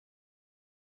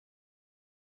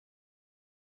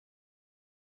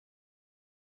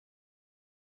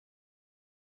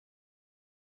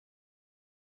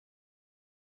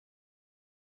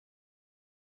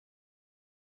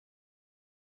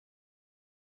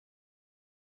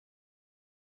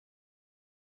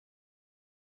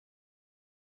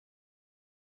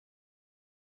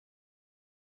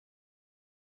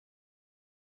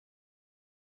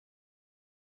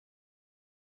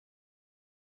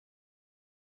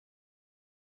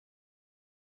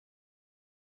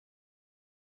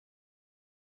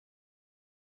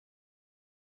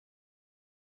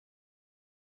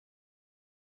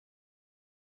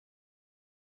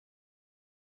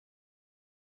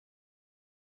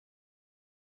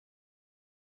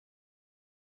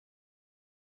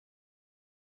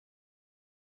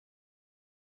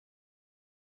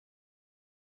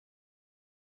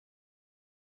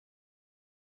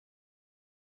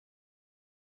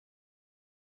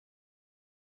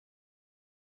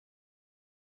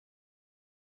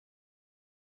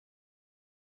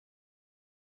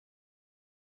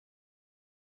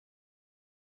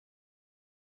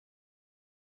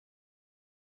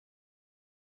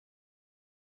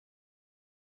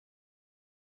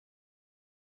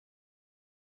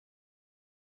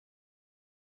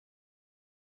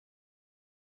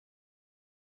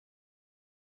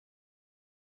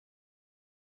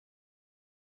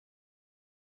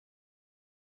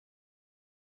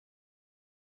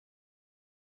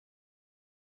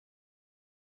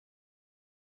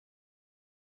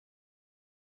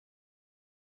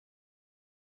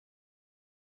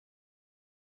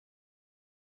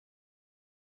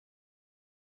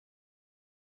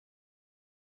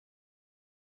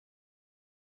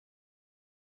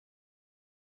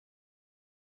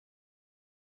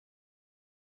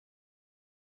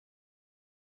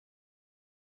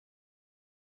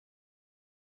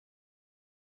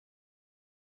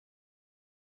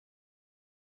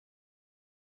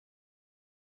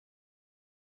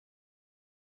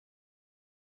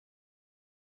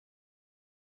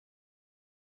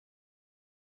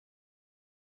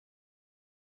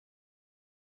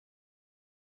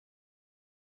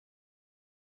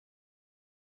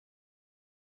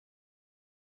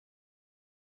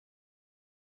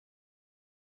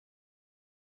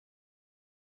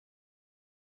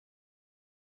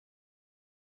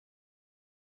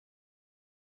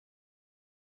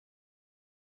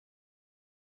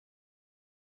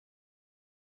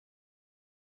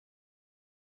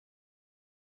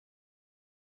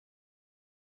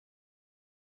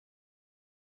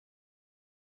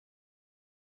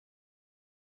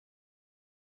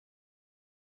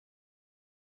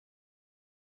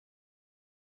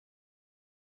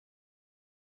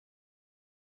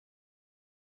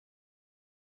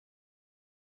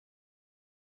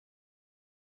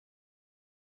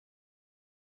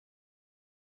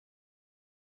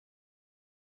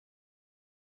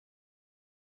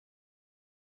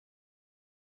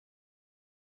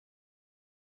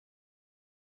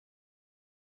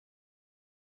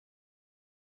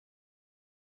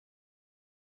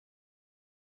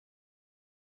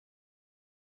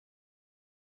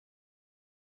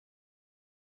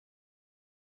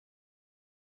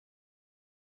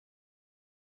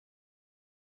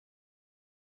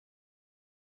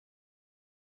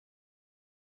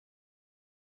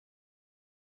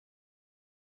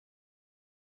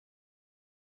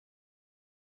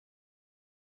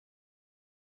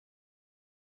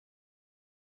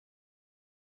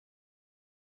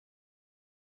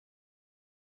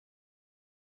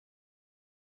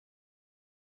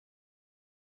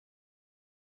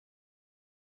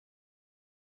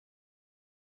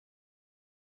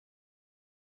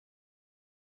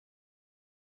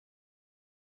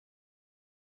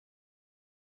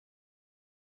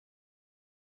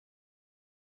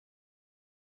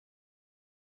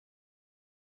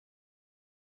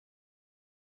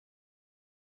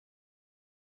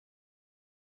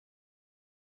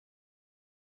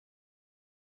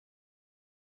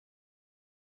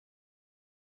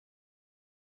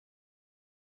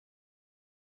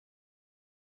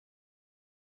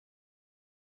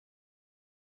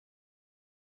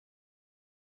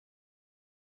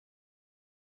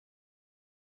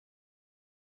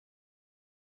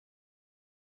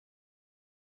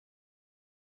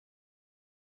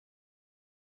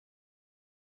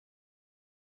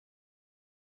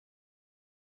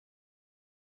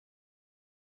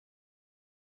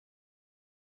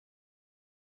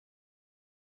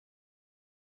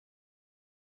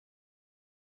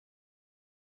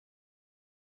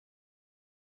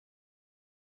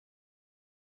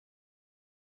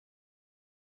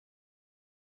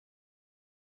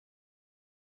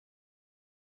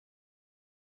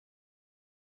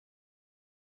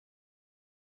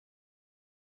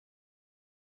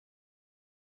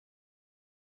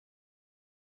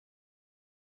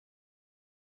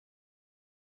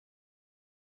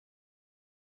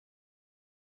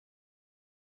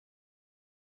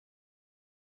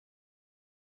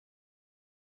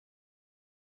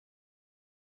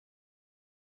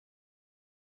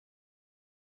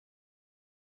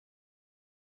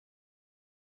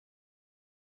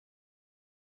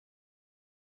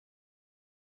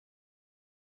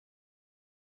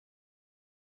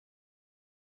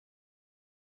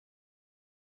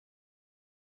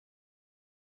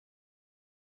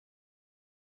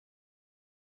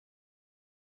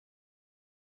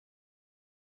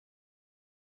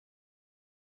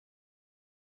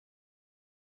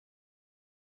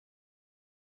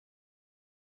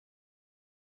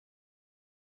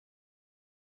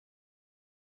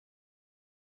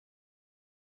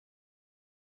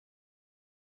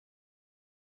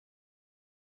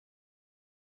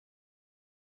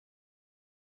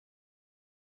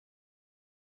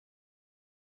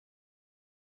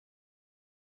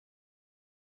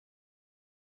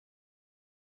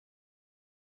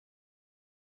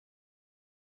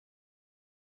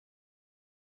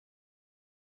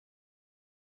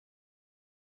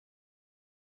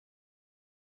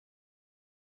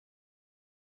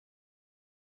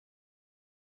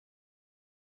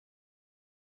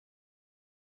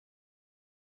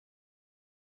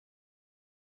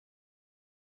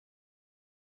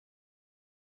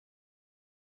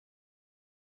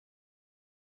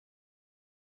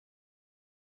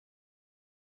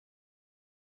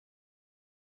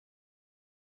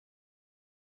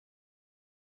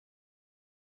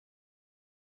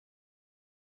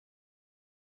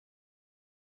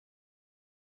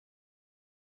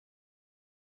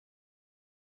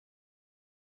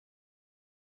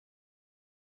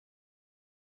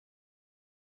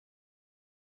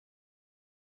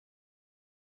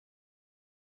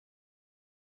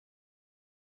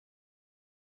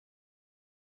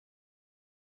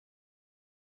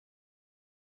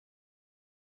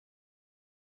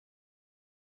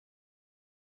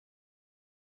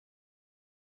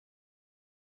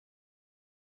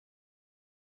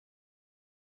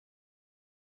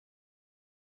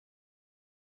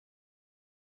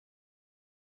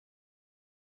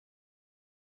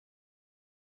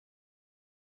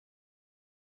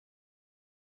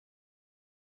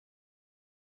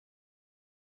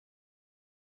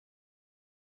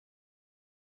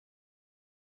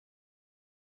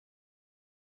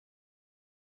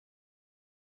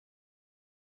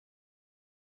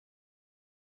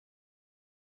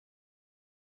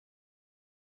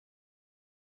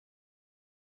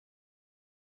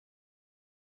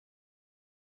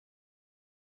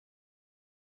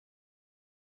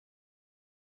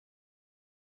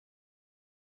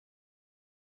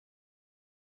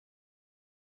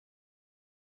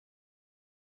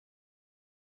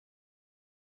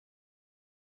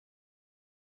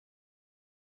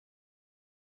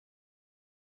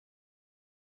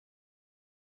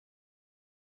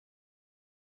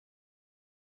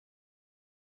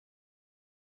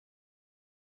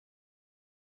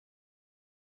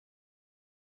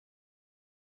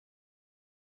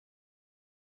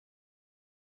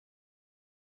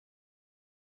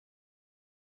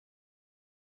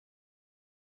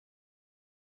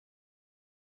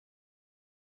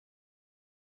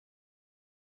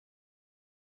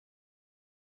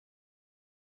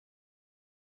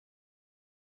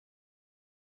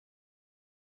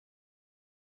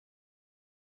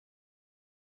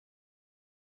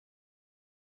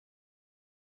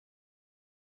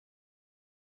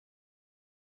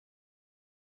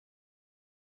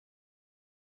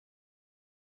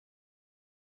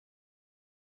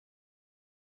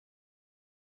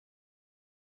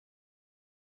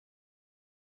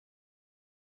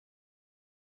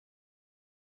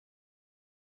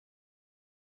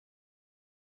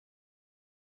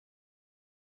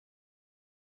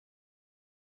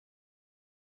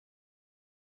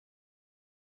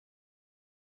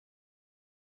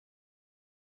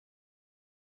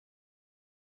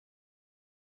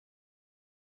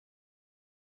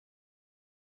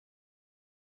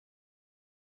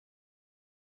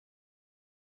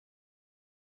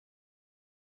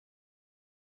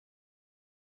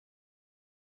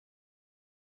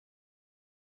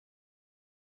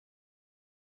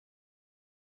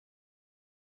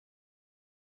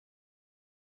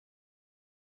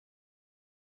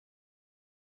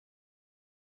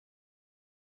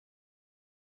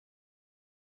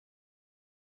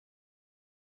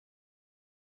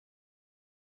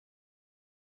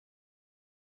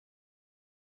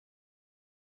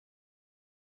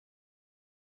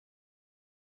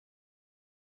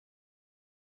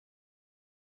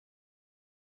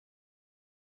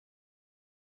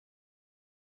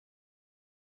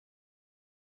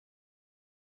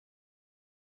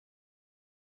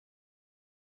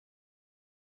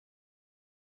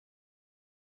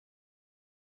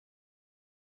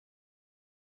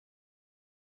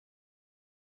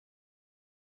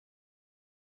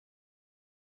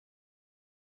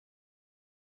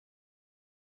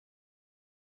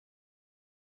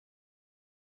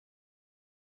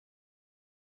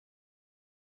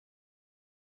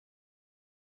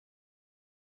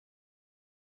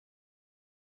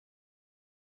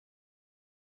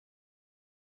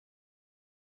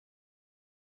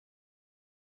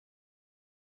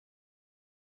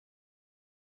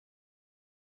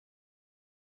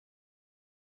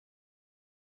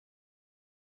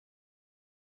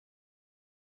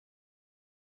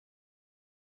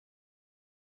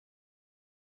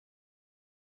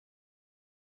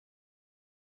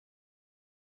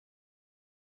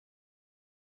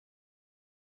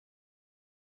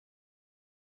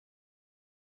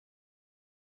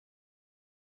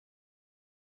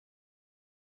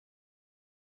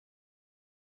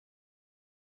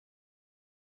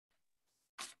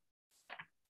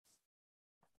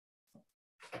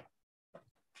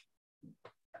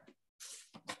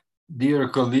Dear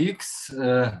colleagues,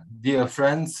 dear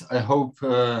friends, I hope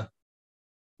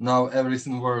now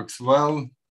everything works well.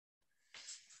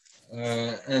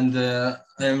 I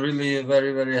am really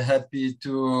very happy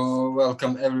to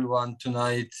welcome everyone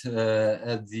tonight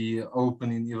at the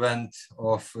opening event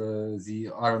of the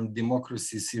Armed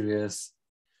Democracy series,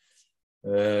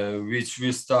 which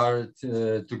we start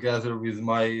together with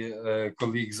my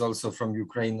colleagues also from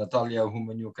Ukraine, Nataliya,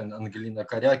 Gumenyuk and Angelina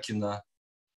Kariakina,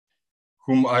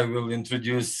 whom I will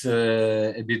introduce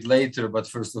a bit later. But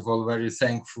first of all, very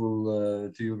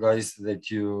thankful to you guys that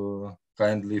you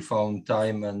kindly found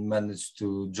time and managed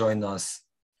to join us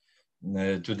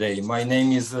today. My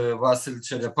name is Vasyl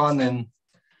Cherepanyn.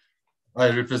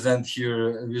 I represent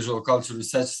here Visual Culture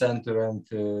Research Center and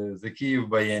the Kyiv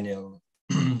Biennial.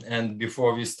 And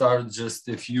before we start, just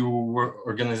a few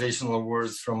organizational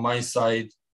words from my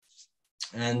side.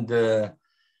 And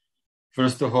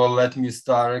first of all, let me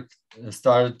start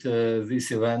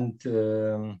this event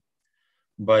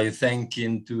by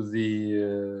thanking to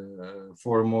the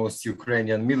foremost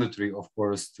Ukrainian military, of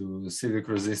course, to civic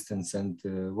resistance and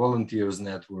volunteers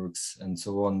networks and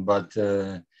so on. But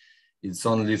it's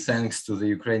only thanks to the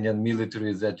Ukrainian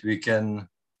military that we can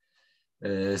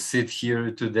sit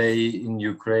here today in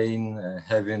Ukraine,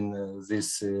 having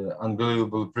this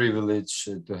unbelievable privilege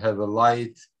to have a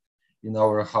light in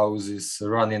our houses,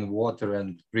 running water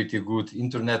and pretty good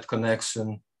internet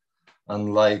connection,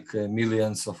 unlike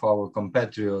millions of our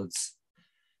compatriots,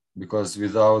 because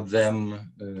without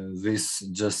them, this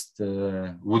just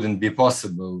wouldn't be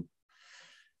possible.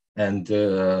 And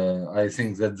I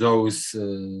think that those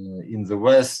in the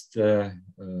West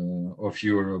of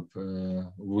Europe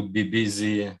would be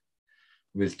busy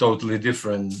with totally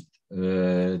different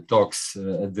talks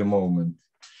at the moment.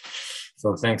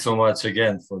 So thanks so much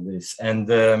again for this. And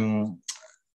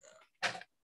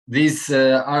this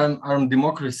Armed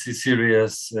Democracy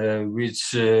series, which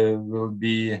will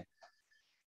be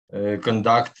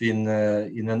conducted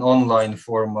in an online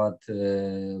format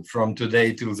from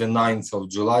today till the 9th of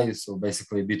July, so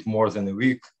basically a bit more than a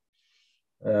week,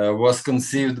 was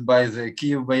conceived by the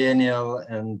Kyiv Biennial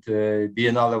and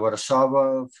Biennale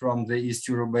Warsaw from the East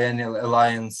Europe Biennial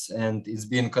Alliance, and it's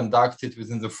being conducted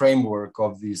within the framework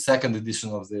of the second edition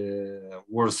of the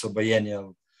Warsaw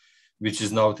Biennial, which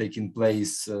is now taking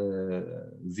place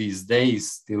these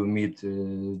days till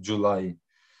mid-July.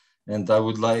 And I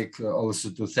would like also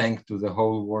to thank to the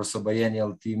whole Warsaw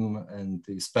Biennial team and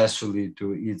especially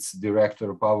to its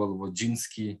director, Paweł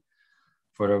Wodzinski,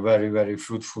 for a very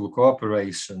fruitful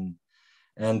cooperation.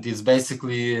 And it's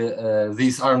basically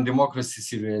this Armed Democracy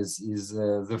series is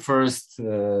the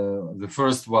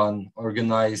first one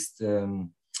organized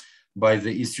by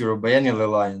the East Europe Biennial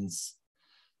Alliance.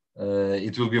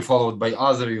 It will be followed by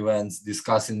other events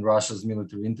discussing Russia's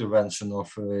military intervention of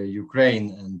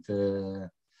Ukraine, and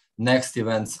next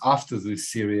events after this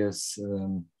series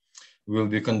will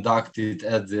be conducted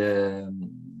at the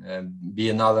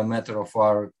Biennale Matter of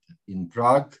Art in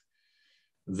Prague,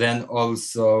 then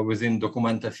also within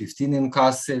Documenta 15 in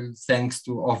Kassel, thanks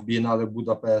to of Biennale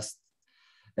Budapest,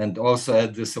 and also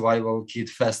at the Survival Kit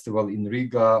Festival in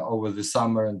Riga over the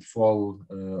summer and fall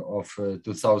of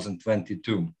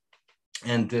 2022.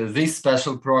 And this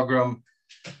special program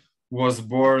was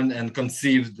born and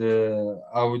conceived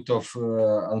out of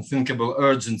unthinkable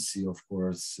urgency, of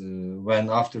course, when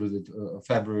after the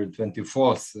February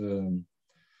 24th,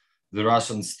 the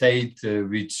Russian state,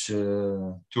 which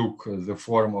took the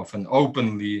form of an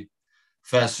openly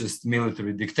fascist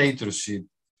military dictatorship,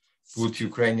 put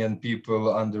Ukrainian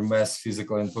people under mass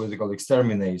physical and political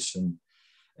extermination.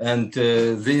 And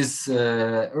this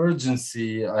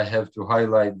urgency, I have to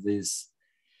highlight this,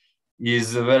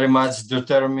 is very much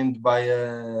determined by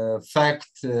a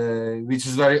fact which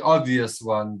is very obvious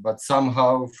one, but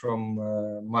somehow from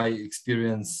my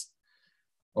experience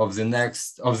of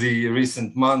the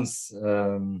recent months,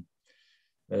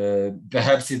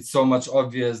 perhaps it's so much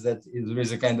obvious that there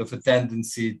is a kind of a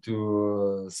tendency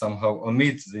to somehow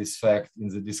omit this fact in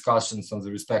the discussions on the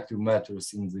respective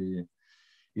matters in the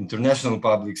international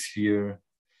public sphere,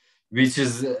 which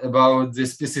is about the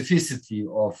specificity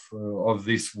of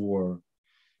this war.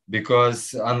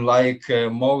 Because unlike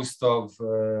most of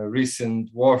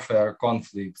recent warfare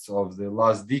conflicts of the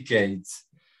last decades,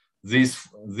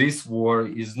 this war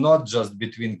is not just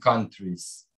between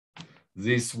countries.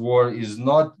 This war is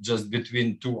not just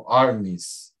between two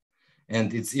armies.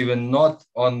 And it's even not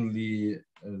only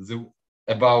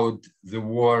about the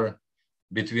war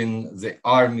between the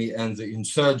army and the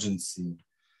insurgency.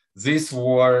 This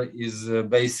war is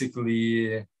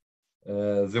basically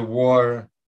the war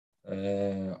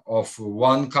of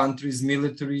one country's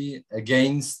military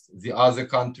against the other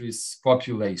country's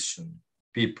population,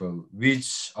 people,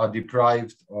 which are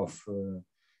deprived of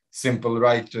simple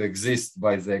right to exist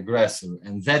by the aggressor.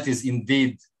 And that is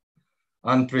indeed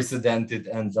unprecedented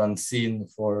and unseen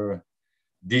for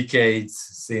decades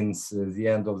since the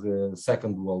end of the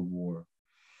Second World War.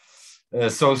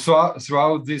 So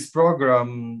throughout this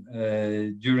program,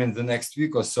 during the next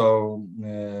week or so,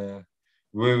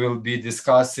 we will be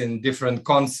discussing different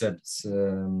concepts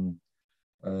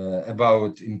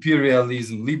about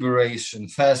imperialism, liberation,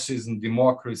 fascism,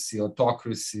 democracy,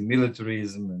 autocracy,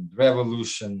 militarism, and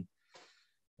revolution,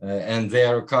 and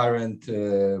their current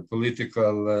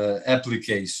political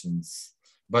applications.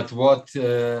 But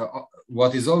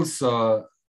what is also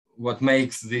what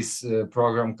makes this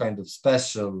program kind of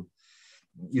special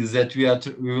is that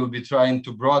we will be trying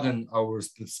to broaden our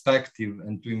perspective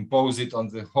and to impose it on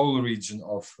the whole region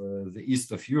of the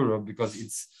east of Europe, because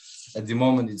it's at the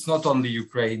moment it's not only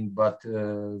Ukraine but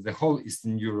the whole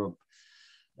Eastern Europe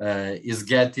is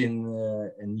getting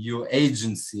a new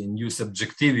agency, a new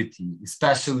subjectivity,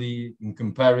 especially in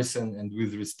comparison and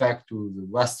with respect to the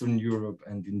Western Europe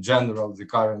and in general the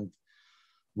current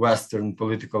Western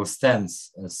political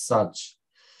stance as such.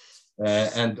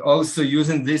 And also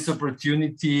using this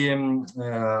opportunity,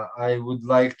 I would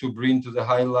like to bring to the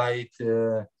highlight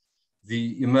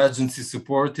the emergency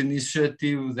support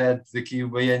initiative that the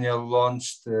Kyiv Biennial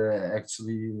launched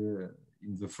actually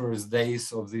in the first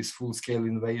days of this full-scale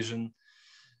invasion.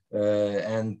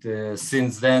 And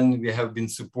since then, we have been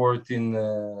supporting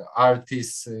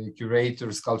artists,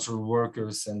 curators, cultural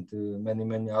workers, and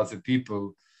many other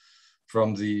people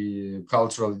from the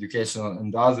cultural, educational,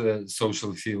 and other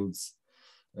social fields.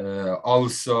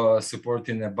 Also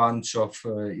supporting a bunch of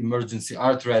emergency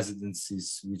art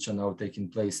residencies, which are now taking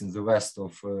place in the west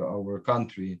of our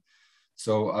country.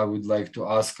 So I would like to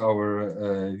ask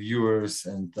our viewers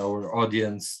and our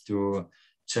audience to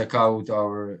check out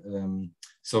our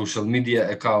social media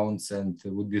accounts, and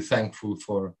would be thankful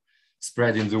for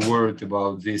spreading the word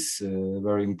about this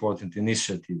very important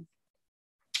initiative.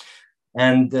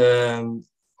 And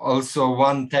also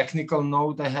one technical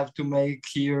note I have to make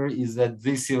here is that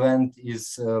this event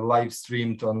is live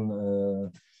streamed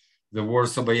on the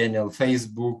Warsaw Biennial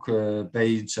Facebook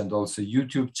page and also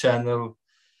YouTube channel.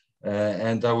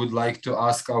 And I would like to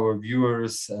ask our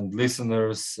viewers and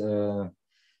listeners to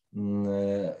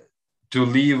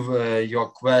leave your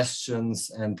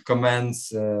questions and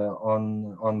comments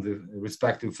on the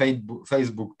respective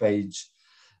Facebook page.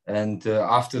 And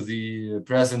after the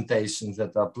presentations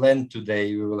that are planned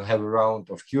today, we will have a round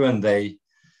of Q&A.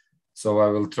 So I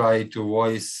will try to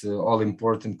voice all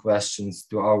important questions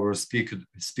to our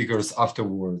speakers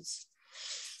afterwards.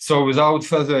 So without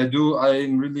further ado,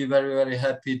 I'm really very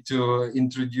happy to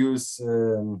introduce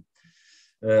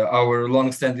our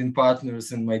long-standing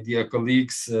partners and my dear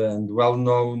colleagues and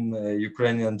well-known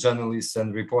Ukrainian journalists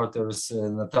and reporters,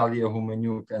 Nataliya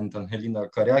Gumenyuk and Angelina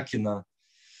Kariakina,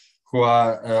 who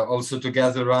are also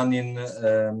together running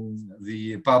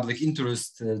the public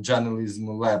interest journalism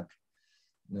lab,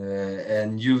 a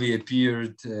newly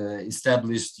appeared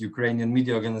established Ukrainian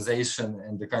media organization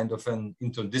and a kind of an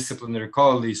interdisciplinary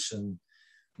coalition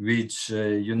which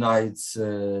unites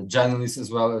journalists as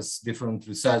well as different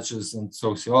researchers and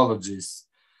sociologists,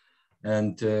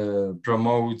 and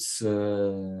promotes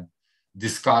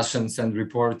discussions and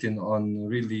reporting on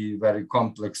really very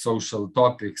complex social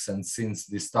topics. And since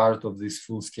the start of this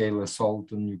full-scale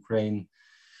assault on Ukraine,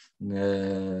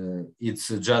 its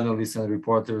journalists and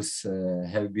reporters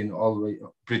have been always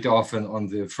pretty often on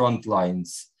the front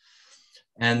lines.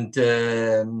 And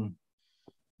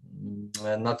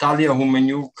Nataliya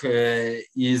Gumenyuk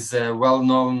is a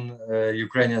well-known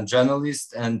Ukrainian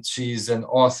journalist, and she's an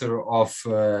author of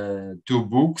 2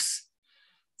 books,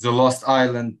 The Lost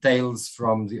Island: Tales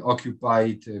from the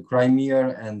Occupied Crimea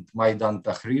and Maidan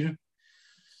Tahrir.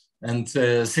 And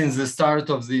since the start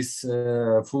of this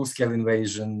full-scale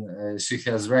invasion, she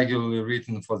has regularly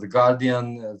written for The Guardian,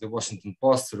 The Washington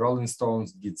Post, Rolling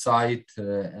Stones, Die Zeit,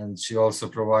 and she also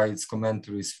provides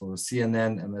commentaries for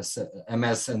CNN,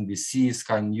 MSNBC,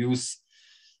 Sky News,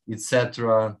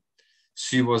 etc.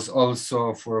 She was also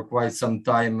for quite some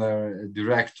time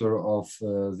director of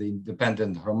the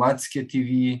independent Hromadske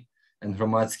TV and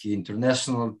Hromadske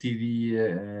International TV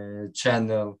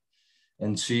channel.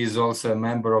 And she is also a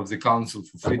member of the Council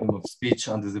for Freedom of Speech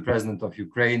under the President of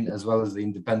Ukraine, as well as the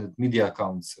Independent Media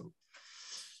Council.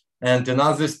 And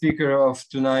another speaker of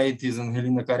tonight is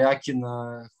Angelina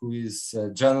Kariakina, who is a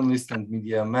journalist and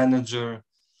media manager.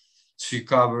 She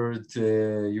covered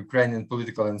Ukrainian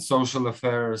political and social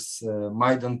affairs,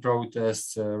 Maidan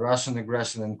protests, Russian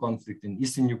aggression and conflict in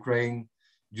eastern Ukraine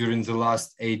during the last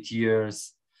 8 years.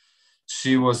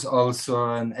 She was also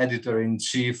an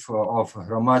editor-in-chief of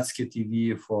Hromadske TV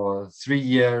for 3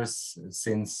 years,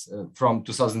 since from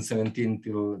 2017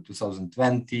 till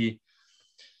 2020.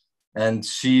 And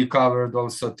she covered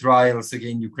also trials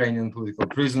against Ukrainian political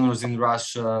prisoners in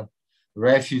Russia,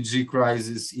 refugee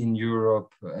crisis in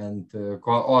Europe, and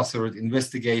co-authored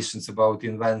investigations about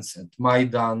events at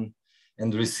Maidan, and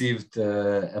received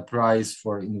a prize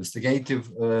for investigative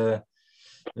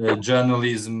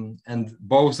journalism. And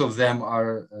both of them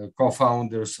are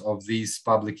co-founders of this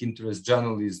public interest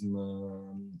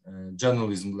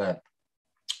journalism lab,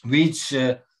 which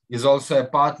is also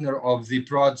a partner of the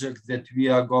project that we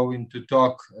are going to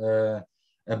talk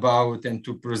about and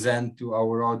to present to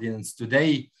our audience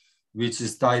today, which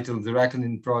is titled The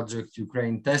Reckoning Project,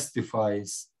 Ukraine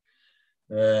Testifies.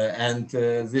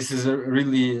 This is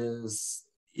really,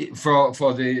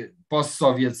 for the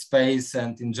post-Soviet space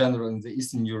and in general in the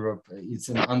Eastern Europe, it's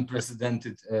an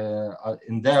unprecedented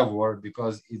endeavor,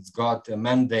 because it's got a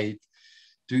mandate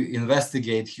to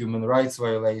investigate human rights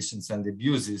violations and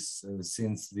abuses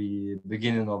since the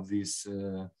beginning of this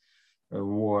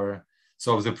war.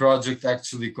 So the project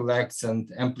actually collects and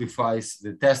amplifies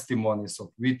the testimonies of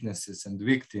witnesses and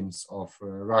victims of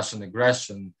Russian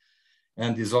aggression,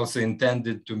 and is also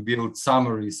intended to build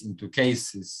summaries into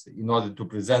cases in order to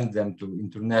present them to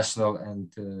international and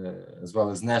as well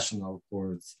as national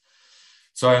courts.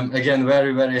 So I'm again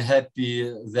very, very happy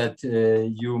that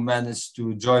you managed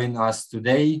to join us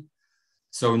today.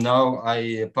 So now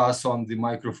I pass on the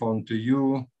microphone to you.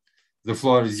 The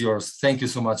floor is yours. Thank you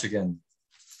so much again.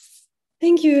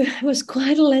 Thank you. It was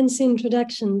quite a lengthy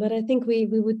introduction, but I think we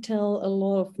would tell a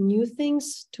lot of new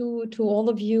things to all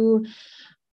of you.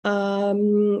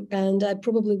 And I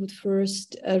probably would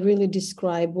first really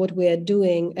describe what we are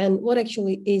doing and what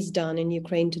actually is done in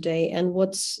Ukraine today, and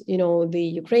what's, the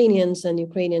Ukrainians and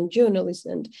Ukrainian journalists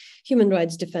and human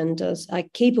rights defenders are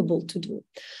capable to do.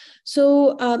 So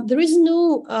there is no,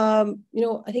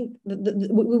 I think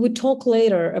we would talk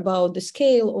later about the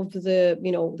scale of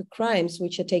the crimes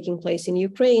which are taking place in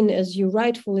Ukraine, as you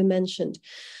rightfully mentioned.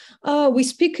 We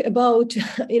speak about,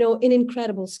 an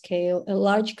incredible scale, a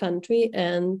large country,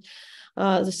 and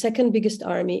the second biggest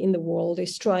army in the world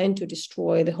is trying to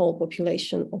destroy the whole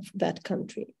population of that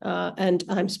country. And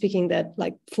I'm speaking that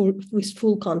with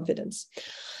full confidence.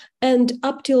 And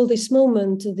up till this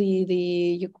moment,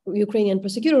 the Ukrainian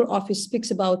prosecutor office speaks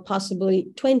about possibly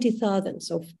 20,000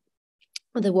 of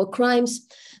the war crimes.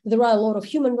 There are a lot of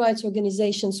human rights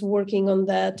organizations working on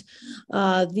that.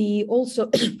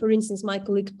 Also, for instance, my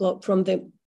colleague from the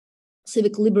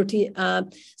Civic Liberty,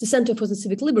 the Center for the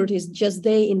Civic Liberties, just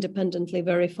they independently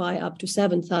verify up to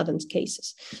 7,000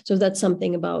 cases. So that's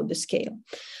something about the scale.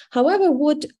 However,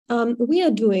 what we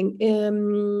are doing,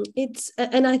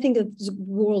 and I think that the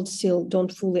world still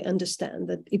don't fully understand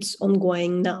that it's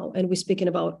ongoing now, and we're speaking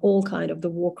about all kinds of the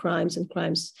war crimes and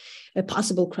crimes,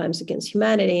 possible crimes against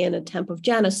humanity and attempt of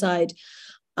genocide.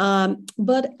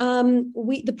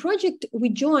 The project we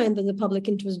joined in the Public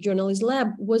Interest Journalism Lab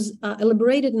was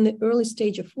elaborated in the early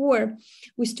stage of war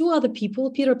with two other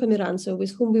people, Peter Pomerantsev,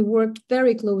 with whom we worked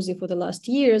very closely for the last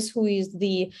years, who is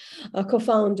the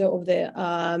co-founder of the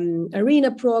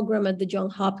ARENA program at the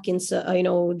Johns Hopkins,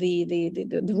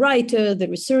 the writer, the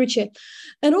researcher,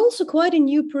 and also quite a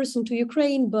new person to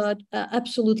Ukraine, but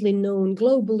absolutely known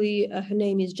globally. Her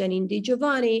name is Janine Di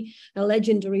Giovanni, a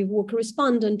legendary war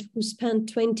correspondent who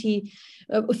spent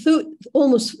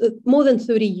almost more than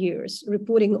 30 years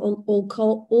reporting on all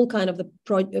kind of the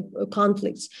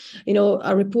conflicts,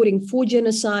 reporting 4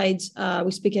 genocides.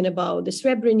 We're speaking about the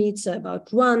Srebrenica, about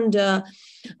Rwanda,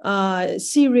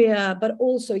 Syria, but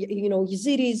also,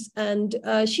 Yazidis. And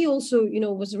she also,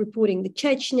 was reporting the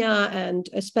Chechnya, and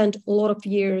spent a lot of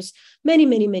years, many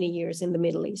years in the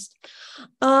Middle East.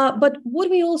 But what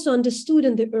we also understood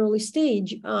in the early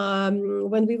stage,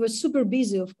 when we were super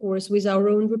busy, of course, with our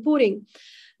own reporting,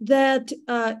 that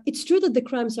it's true that the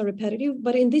crimes are repetitive,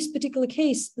 but in this particular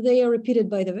case, they are repeated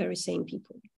by the very same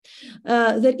people.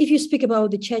 That if you speak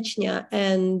about the Chechnya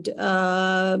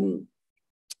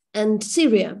and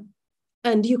Syria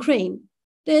and Ukraine,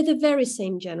 they're the very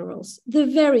same generals, the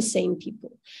very same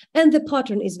people, and the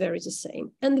pattern is very the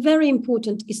same. And very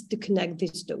important is to connect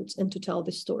these dots and to tell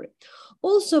this story.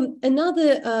 Also, another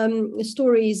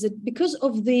story is that because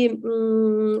of the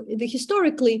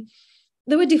historically,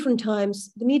 there were different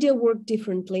times. The media worked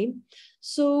differently.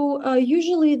 So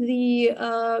usually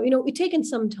it taken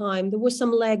some time. There was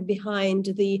some lag behind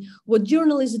what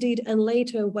journalists did, and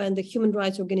later when the human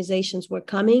rights organizations were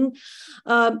coming.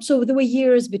 So there were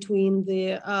years between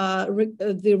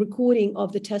the recording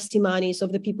of the testimonies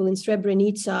of the people in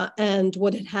Srebrenica and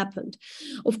what had happened.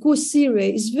 Of course,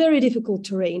 Syria is very difficult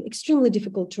terrain, extremely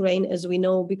difficult terrain, as we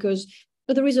know, because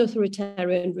there is an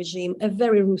authoritarian regime, a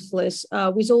very ruthless,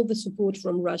 with all the support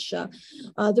from Russia.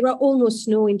 There are almost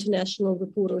no international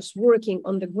reporters working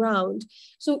on the ground.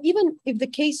 So even if the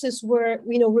cases were,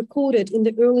 recorded in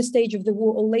the early stage of the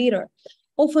war or later,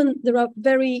 often there are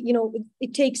very,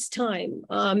 it takes time.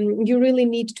 You really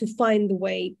need to find the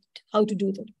way how to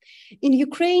do that. In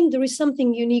Ukraine, there is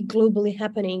something unique globally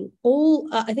happening.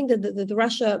 I think that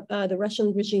the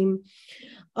Russian regime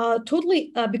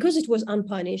totally, because it was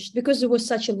unpunished, because there was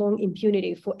such a long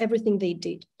impunity for everything they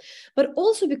did, but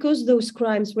also because those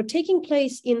crimes were taking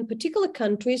place in particular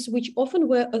countries which often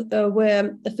were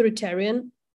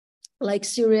authoritarian, like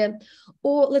Syria,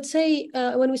 or let's say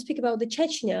when we speak about the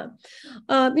Chechnya,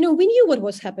 we knew what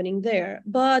was happening there,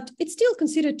 but it's still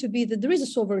considered to be that there is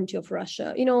a sovereignty of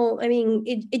Russia.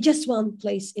 It just one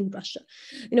place in Russia.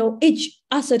 Each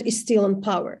Assad is still in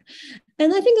power.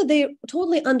 And I think that they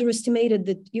totally underestimated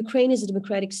that Ukraine is a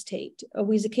democratic state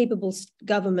with a capable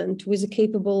government, with a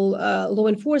capable law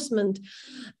enforcement,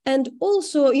 and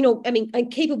also,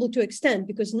 capable to extent,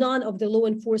 because none of the law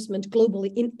enforcement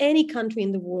globally in any country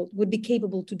in the world would be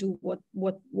capable to do what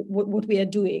we are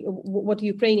doing, what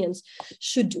Ukrainians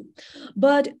should do.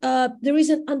 But there is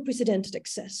an unprecedented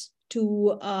access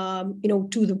to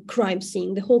the crime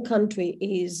scene. The whole country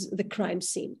is the crime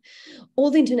scene. All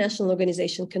the international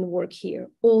organizations can work here.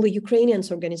 All the Ukrainian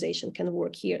organizations can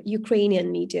work here.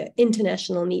 Ukrainian media,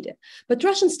 international media. But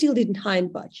Russians still didn't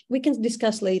hide much. We can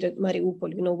discuss later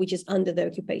Mariupol, which is under the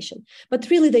occupation. But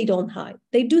really, they don't hide.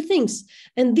 They do things.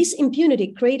 And this impunity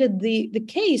created the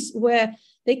case where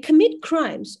they commit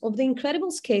crimes of the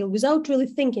incredible scale without really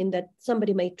thinking that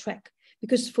somebody may track.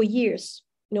 Because for years,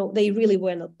 they really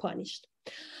were not punished.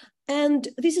 And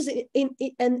this is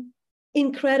an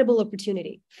incredible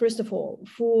opportunity, first of all,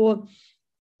 for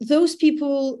those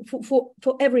people,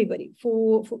 for everybody,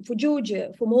 for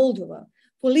Georgia, for Moldova,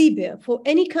 for Libya, for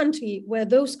any country where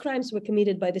those crimes were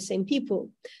committed by the same people,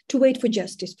 to wait for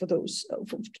justice for those,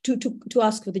 to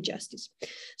ask for the justice.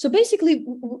 So basically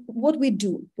what we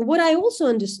do, what I also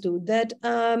understood that,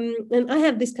 and I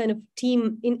have this kind of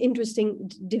team, interesting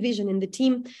division in the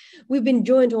team, we've been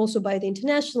joined also by the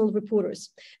international reporters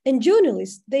and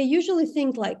journalists. They usually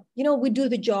think like, we do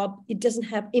the job, it doesn't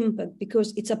have impact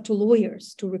because it's up to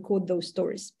lawyers to record those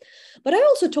stories. But I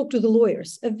also talked to the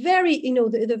lawyers, a very,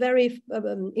 the very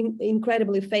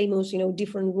incredibly famous,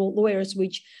 different lawyers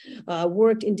which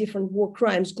worked in different war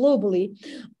crimes globally.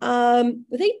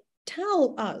 They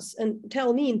tell us and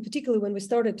tell me in particular when we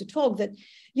started to talk that,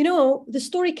 the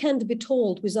story can't be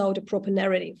told without a proper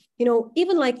narrative.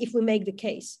 Even like if we make the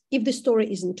case, if the story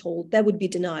isn't told, that would be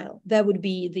denial. That would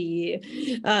be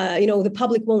the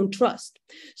public won't trust.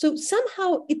 So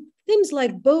somehow it seems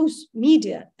like both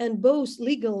media and both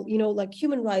legal, like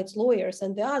human rights lawyers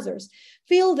and the others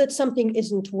feel that something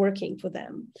isn't working for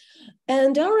them.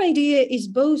 And our idea is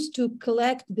both to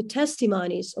collect the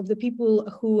testimonies of the people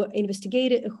who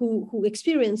investigated, who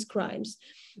experienced crimes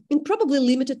in probably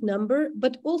limited number,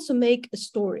 but also make a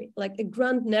story, like a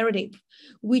grand narrative,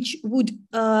 which would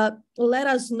let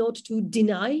us not to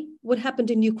deny what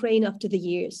happened in Ukraine after the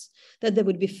years, that there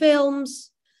would be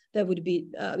films, there would be,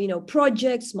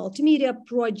 projects, multimedia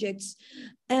projects,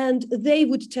 and they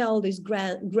would tell this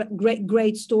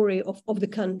great story of the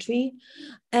country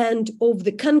and of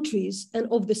the countries and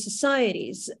of the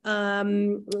societies.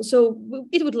 So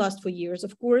it would last for years,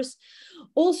 of course.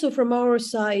 Also from our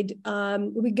side,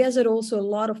 we gathered also a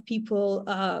lot of people,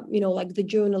 like the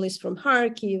journalists from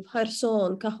Kharkiv,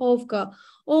 Kherson, Kakhovka,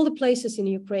 all the places in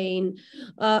Ukraine,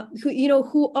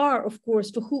 who are, of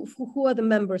course, who are the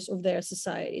members of their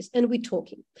societies, and we're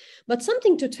talking. But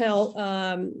something to tell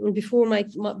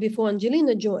before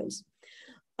Angelina joins.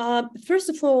 First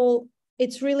of all,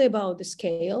 it's really about the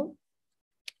scale.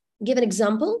 Give an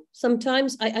example.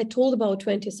 Sometimes I told about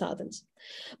 20,000.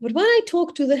 But when I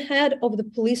talked to the head of the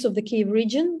police of the Kyiv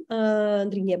region,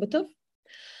 Andriy Nebetov,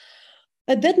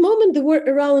 at that moment, there were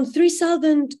around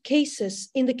 3,000 cases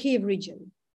in the Kyiv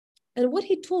region. And what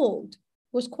he told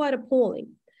was quite appalling,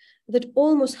 that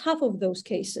almost half of those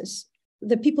cases,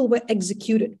 the people were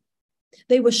executed.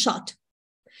 They were shot.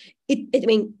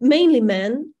 Mainly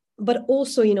men, but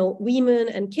also, women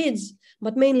and kids,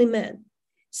 but mainly men.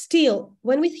 Still,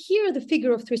 when we hear the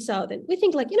figure of 3,000, we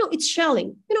think like, it's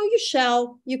shelling. You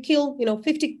shell, you kill,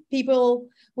 50 people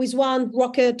with one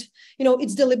rocket,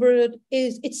 it's deliberate,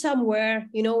 it's somewhere,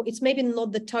 it's maybe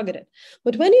not the targeted.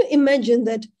 But when you imagine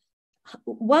that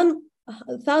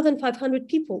 1,500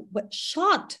 people were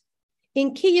shot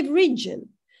in Kyiv region,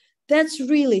 that's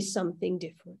really something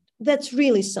different. That's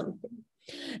really something.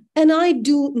 And I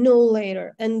do know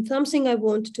later, and something I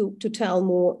want to tell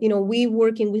more, we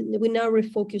now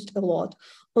refocused a lot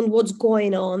on what's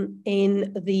going on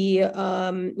in the,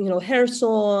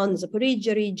 Kherson,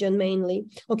 Zaporizhia region, mainly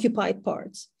occupied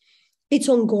parts. It's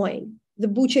ongoing. The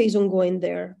Bucha is ongoing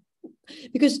there.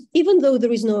 Because even though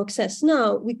there is no access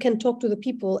now, we can talk to the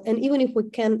people. And even if we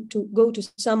can go to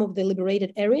some of the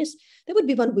liberated areas, there would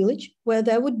be one village where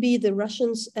there would be the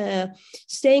Russians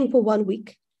staying for 1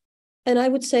 week. And I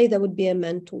would say there would be a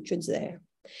man tortured there.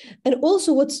 And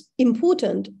also what's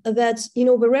important, that's,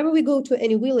 wherever we go to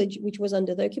any village which was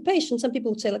under the occupation, some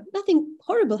people would say, like, nothing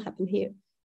horrible happened here.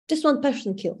 Just one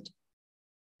person killed.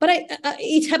 But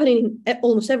it's happening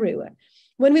almost everywhere.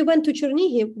 When we went to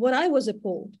Chernihiv, I was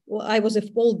appalled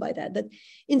by that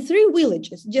in 3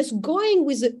 villages, just going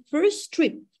with the first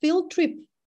field trip,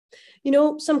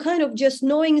 some kind of just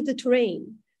knowing the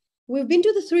terrain. We've been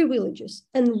to the 3 villages,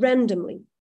 and randomly,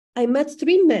 I met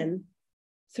 3 men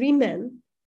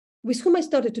with whom I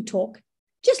started to talk,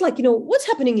 just like, what's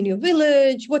happening in your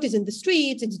village? What is in the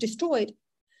streets? It's destroyed.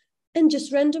 And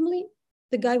just randomly,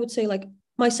 the guy would say, like,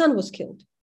 my son was killed.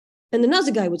 And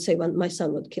another guy would say, well, my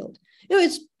son was killed.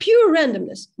 It's pure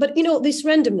randomness. But, this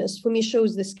randomness for me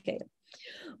shows the scale.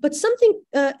 But something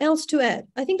else to add.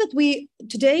 I think that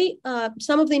today,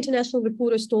 some of the international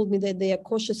reporters told me that they are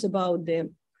cautious about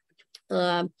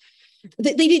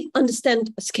they didn't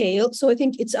understand scale. So I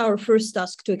think it's our first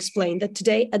task to explain that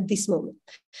today at this moment.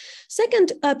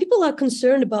 Second, people are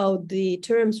concerned about the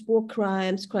terms war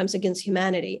crimes, crimes against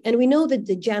humanity. And we know that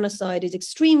the genocide is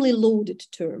extremely loaded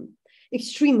term,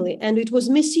 extremely, and it was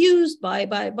misused by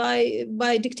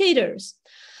dictators.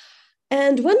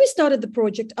 And when we started the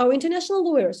project, our international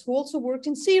lawyers who also worked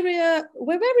in Syria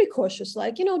were very cautious,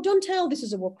 like, don't tell this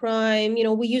is a war crime.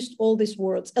 We used all these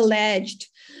words, alleged,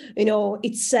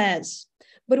 it says.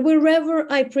 But wherever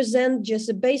I present just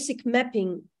a basic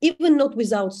mapping, even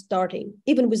without starting,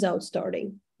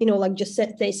 like just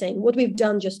saying what we've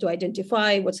done just to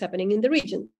identify what's happening in the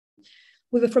region.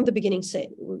 We were from the beginning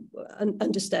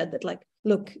understand that, like,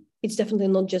 look, it's definitely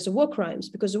not just war crimes,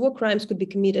 because the war crimes could be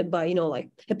committed by, like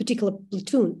a particular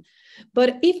platoon.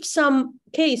 But if some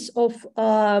case of,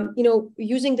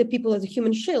 using the people as a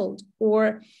human shield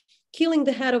or killing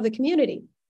the head of the community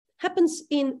happens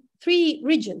in 3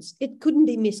 regions, it couldn't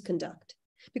be misconduct.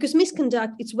 Because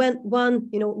misconduct, it's when one,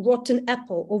 rotten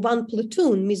apple or one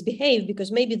platoon misbehave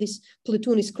because maybe this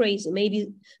platoon is crazy.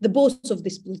 Maybe the boss of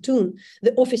this platoon,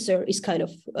 the officer, is kind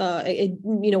of, a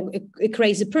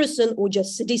crazy person or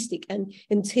just sadistic, and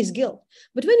it's his guilt.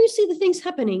 But when you see the things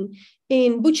happening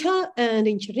in Bucha and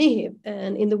in Chernihiv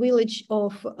and in the village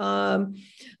of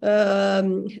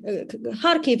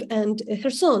Kharkiv and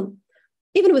Kherson,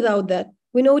 even without that,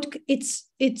 we know it's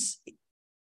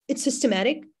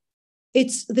systematic.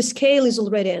 The scale is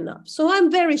already enough. So I'm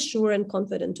very sure and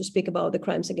confident to speak about the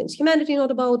crimes against humanity,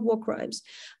 not about war crimes,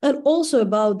 and also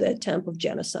about the attempt of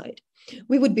genocide.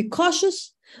 We would be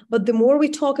cautious, but the more we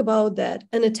talk about that,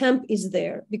 an attempt is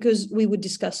there, because we would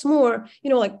discuss more,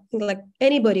 like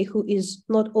anybody who is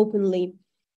not openly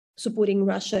supporting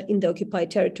Russia in the occupied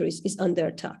territories is under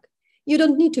attack. You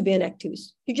don't need to be an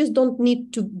activist. You just don't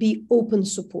need to be open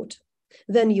support.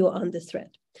 Then you're under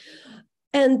threat.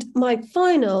 And my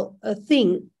final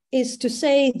thing is to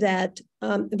say that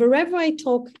wherever I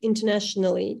talk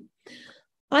internationally,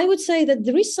 I would say that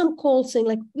there is some call saying,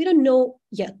 like, we don't know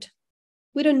yet.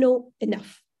 We don't know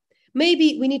enough.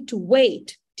 Maybe we need to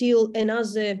wait till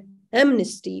another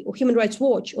Amnesty or Human Rights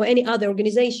Watch or any other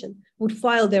organization would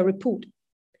file their report.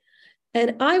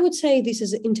 And I would say this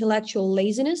is intellectual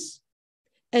laziness,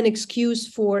 an excuse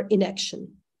for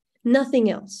inaction, nothing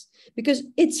else. Because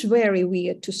it's very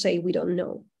weird to say we don't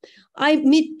know. I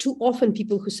meet too often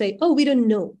people who say, oh, we don't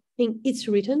know. And it's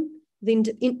written.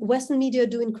 The Western media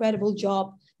do an incredible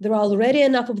job. There are already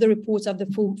enough of the reports after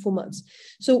 4 months.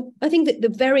 So I think that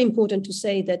they're very important to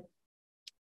say that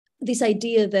this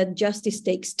idea that justice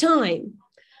takes time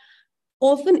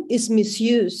often is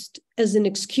misused as an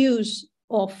excuse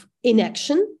of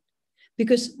inaction.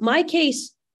 Because my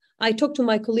case, I talked to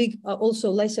my colleague,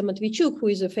 also Lesya Matvichuk, who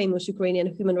is a famous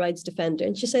Ukrainian human rights defender,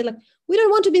 and she said, like, we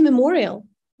don't want to be memorial.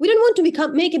 We don't want to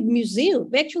make a museum.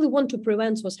 We actually want to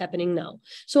prevent what's happening now.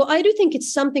 So I do think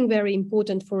it's something very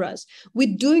important for us.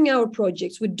 We're doing our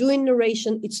projects, we're doing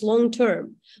narration, it's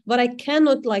long-term, but I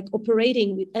cannot like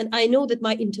operating with, and I know that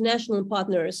my international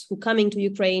partners who coming to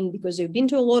Ukraine, because they've been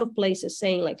to a lot of places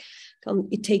saying like, come,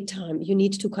 it takes time. You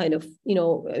need to kind of,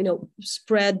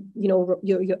 spread, your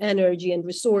energy and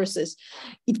resources.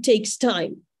 It takes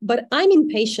time, but I'm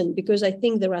impatient because I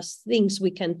think there are things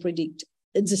we can predict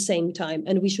at the same time,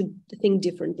 and we should think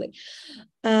differently.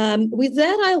 With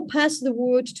that, I'll pass the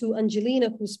word to Angelina,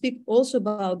 who will speak also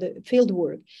about the field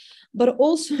work, but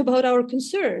also about our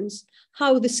concerns,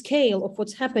 how the scale of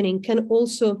what's happening can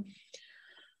also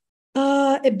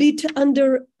a bit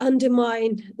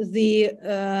undermine the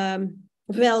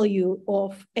value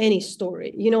of any story.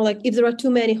 Like if there are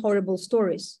too many horrible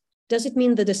stories, does it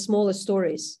mean that the smaller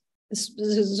stories,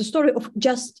 the story of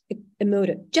just a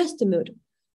murder,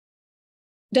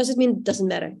 does it mean it doesn't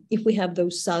matter if we have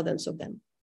those thousands of them?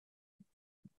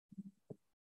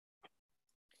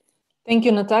 Thank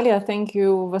you, Natalia. Thank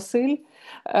you, Vasyl.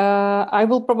 I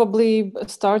will probably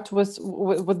start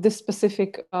with this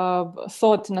specific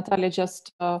thought Natalia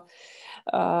just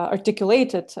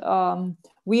articulated.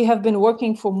 We have been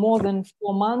working for more than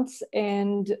 4 months,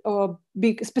 and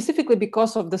specifically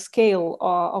because of the scale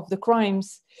of the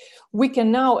crimes, we can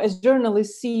now, as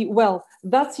journalists, see, well,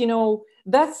 that's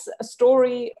a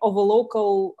story of a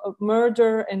local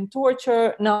murder and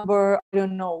torture number,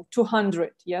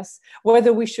 200, yes,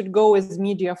 whether we should go as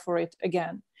media for it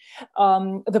again.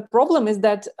 The problem is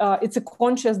that it's a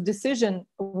conscious decision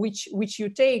which you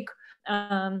take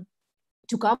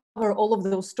to cover all of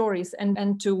those stories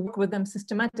and to work with them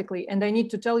systematically. And I need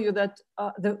to tell you that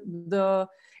the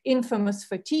infamous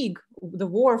fatigue, the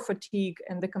war fatigue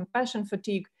and the compassion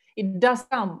fatigue, it does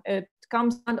come. It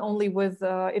comes not only with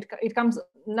it comes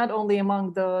not only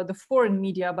among the foreign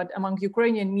media, but among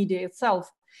Ukrainian media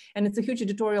itself. And it's a huge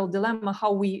editorial dilemma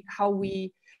how we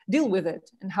deal with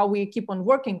it and how we keep on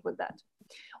working with that.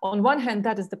 On one hand,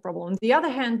 that is the problem. On the other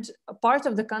hand, a part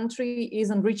of the country is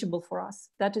unreachable for us.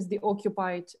 That is the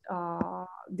occupied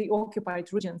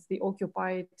regions, the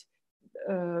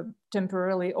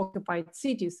temporarily occupied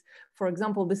cities. For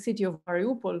example, the city of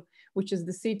Mariupol, which is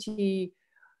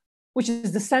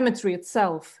the cemetery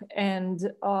itself. And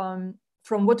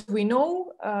from what we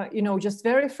know, just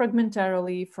very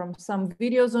fragmentarily from some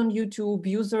videos on YouTube,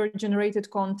 user-generated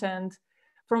content,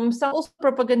 from some also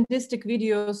propagandistic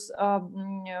videos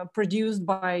produced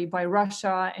by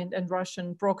Russia and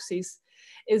Russian proxies,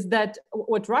 is that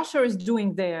what Russia is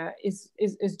doing there is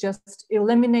just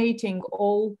eliminating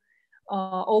all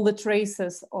the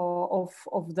traces of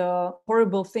the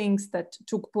horrible things that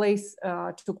took place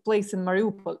in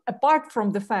Mariupol. Apart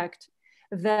from the fact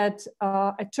that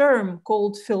a term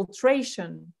called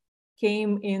filtration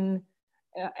came in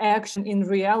action in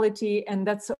reality, and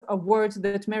that's a word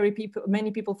that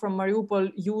many people from Mariupol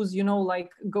use,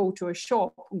 like go to a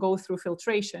shop, go through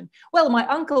filtration. Well, my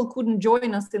uncle couldn't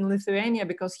join us in Lithuania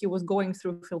because he was going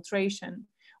through filtration.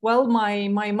 Well,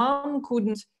 my mom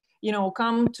couldn't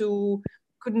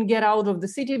couldn't get out of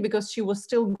the city because she was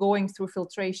still going through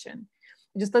filtration.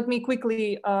 Just let me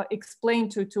quickly explain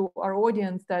to our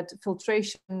audience that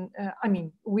filtration,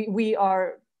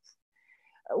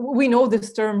 we know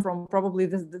this term from probably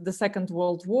the Second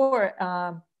World War.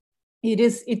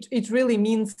 It really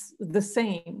means the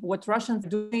same. What Russians are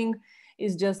doing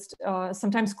is just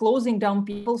sometimes closing down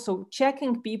people, so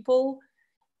checking people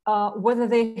whether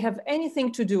they have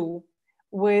anything to do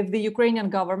with the Ukrainian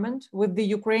government, with the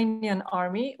Ukrainian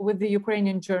army, with the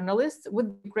Ukrainian journalists, with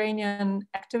Ukrainian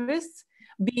activists,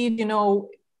 be it,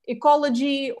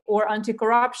 ecology or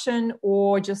anti-corruption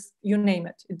or just you name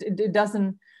it. It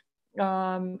doesn't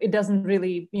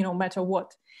really, matter what.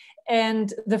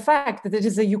 And the fact that it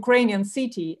is a Ukrainian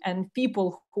city and people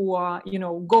who are,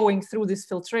 going through this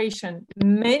filtration,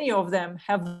 many of them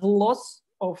have lots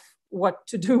of what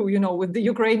to do, with the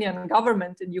Ukrainian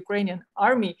government and Ukrainian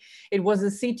army. It was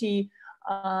a city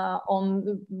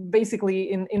basically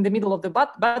in the middle of the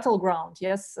battleground,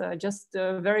 yes, just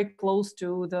very close to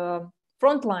the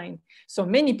front line. So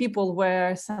many people were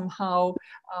somehow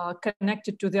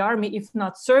connected to the army, if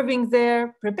not serving there,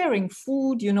 preparing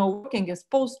food, working as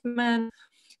postmen,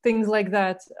 things like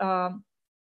that.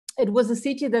 It was a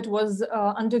city that was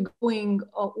undergoing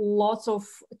lots of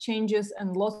changes and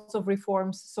lots of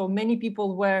reforms. So many people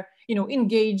were,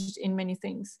 engaged in many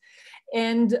things.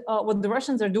 And what the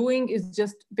Russians are doing is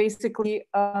just basically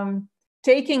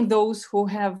taking those who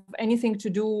have anything to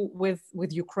do with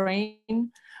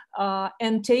Ukraine,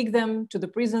 and take them to the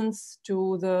prisons,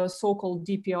 to the so-called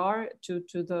DPR, to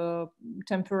the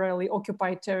temporarily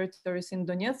occupied territories in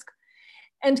Donetsk,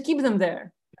 and keep them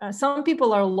there. Some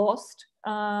people are lost.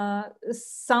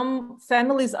 Some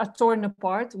families are torn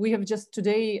apart. We have just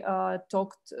today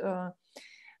talked to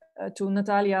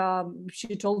Nataliya.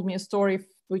 She told me a story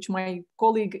which my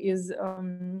colleague is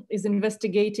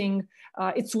investigating.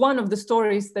 It's one of the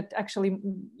stories that actually,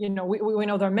 you know, we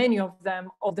know there are many of them,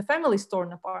 of the families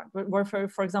torn apart, where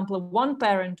for example, one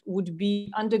parent would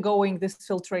be undergoing this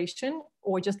filtration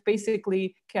or just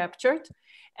basically captured,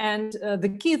 and the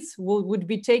kids would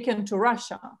be taken to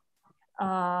Russia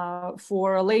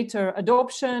for a later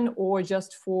adoption, or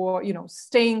just for, you know,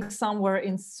 staying somewhere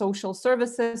in social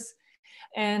services.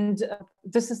 And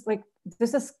this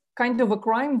is kind of a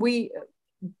crime we,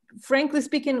 frankly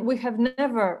speaking, we have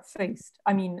never faced.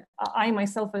 I mean, I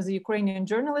myself, as a Ukrainian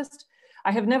journalist,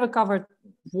 I have never covered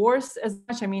wars as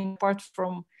much. I mean, apart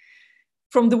from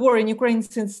the war in Ukraine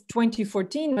since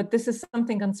 2014, but this is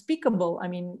something unspeakable. I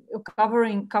mean,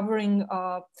 covering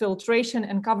filtration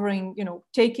and covering, you know,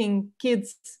 taking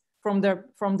kids from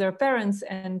their parents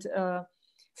and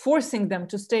forcing them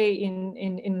to stay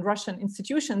in Russian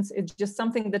institutions. It's just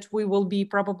something that we will be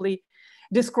probably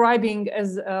describing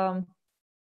as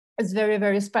very,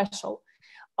 very special.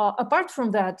 Apart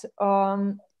from that,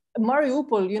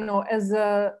 Mariupol, you know, as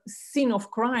a scene of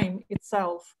crime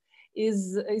itself,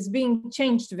 is being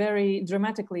changed very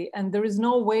dramatically, and there is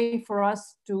no way for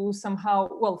us to somehow,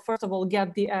 well, first of all,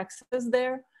 get the access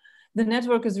there. The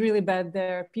network is really bad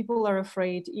there. People are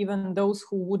afraid. Even those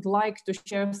who would like to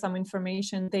share some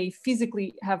information, they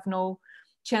physically have no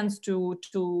chance to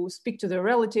speak to their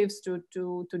relatives,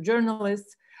 to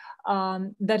journalists.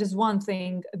 That is one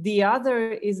thing. The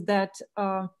other is that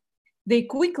they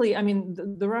quickly, I mean,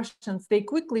 the Russians, they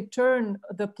quickly turn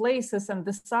the places and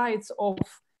the sites of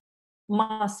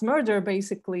mass murder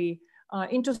basically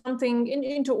into something,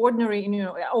 into ordinary, you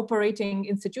know, operating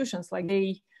institutions. Like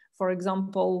they, for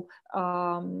example,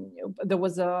 there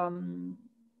was an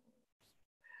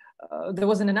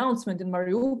announcement in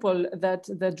Mariupol that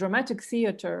the dramatic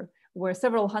theater, where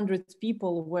several hundred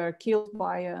people were killed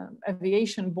by an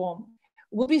aviation bomb,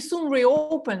 will be soon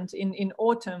reopened in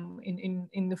autumn,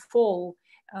 in the fall.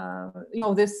 You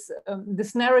know, this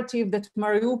narrative that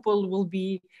Mariupol will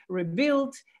be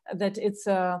rebuilt, that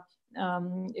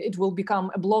it will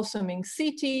become a blossoming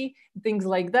city, things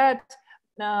like that.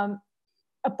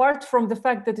 Apart from the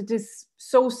fact that it is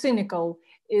so cynical,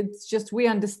 it's just, we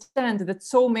understand that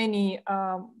so many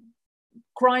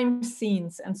crime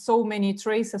scenes and so many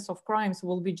traces of crimes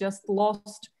will be just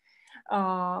lost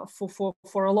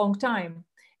for a long time.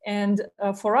 And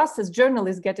for us as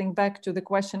journalists, getting back to the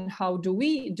question, how do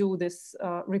we do this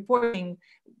reporting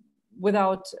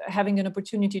without having an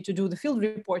opportunity to do the field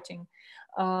reporting?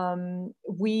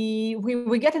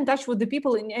 We get in touch with the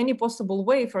people in any possible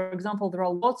way. For example, there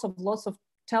are lots of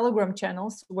Telegram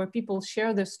channels where people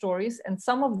share their stories, and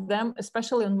some of them,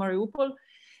 especially in Mariupol,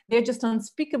 they're just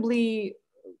unspeakably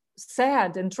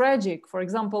sad and tragic. For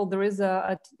example, there is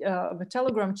a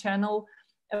Telegram channel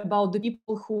about the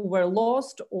people who were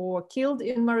lost or killed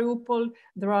in Mariupol.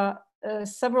 There are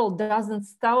several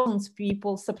dozens, thousands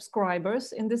people,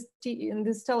 subscribers in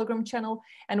this Telegram channel.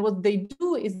 And what they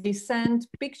do is they send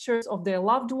pictures of their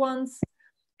loved ones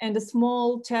and a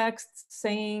small text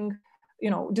saying, you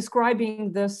know,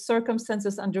 describing the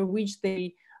circumstances under which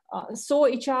they saw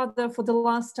each other for the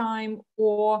last time,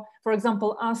 or, for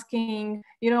example, asking,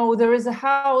 you know, there is a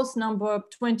house number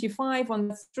 25 on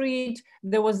the street.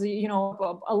 There was, you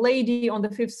know, a lady on the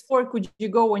 5th floor. Could you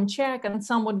go and check? And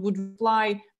someone would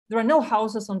reply, there are no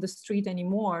houses on the street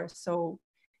anymore. So,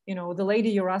 you know, the lady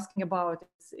you're asking about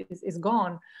is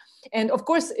gone. And of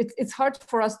course, it's hard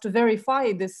for us to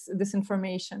verify this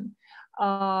information.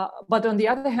 But on the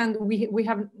other hand, we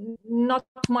have not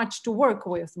much to work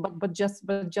with, but just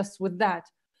with that.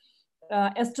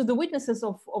 As to the witnesses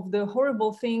of the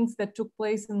horrible things that took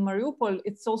place in Mariupol,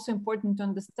 it's also important to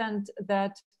understand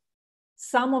that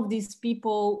some of these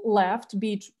people left,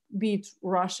 be it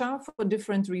Russia, for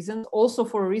different reasons, also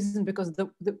for a reason because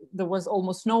there was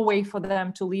almost no way for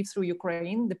them to leave through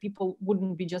Ukraine. The people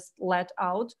wouldn't be just let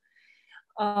out,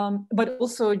 but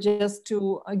also just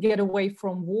to get away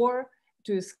from war,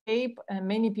 to escape. And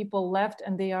many people left,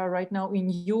 and they are right now in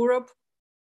Europe.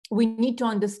 We need to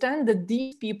understand that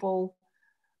these people,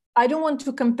 I don't want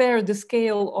to compare the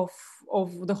scale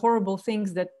of the horrible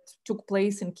things that took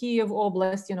place in Kiev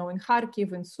Oblast, you know, in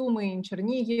Kharkiv, in Sumy, in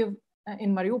Chernihiv,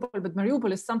 in Mariupol, but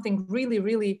Mariupol is something really,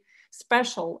 really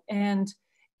special. And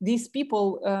these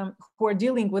people who are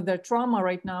dealing with their trauma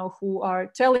right now, who are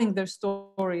telling their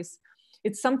stories,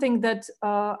 It's something that,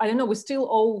 I don't know, we still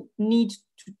all need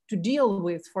to deal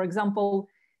with. For example,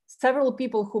 several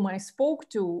people whom I spoke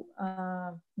to,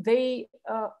 they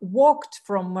walked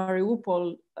from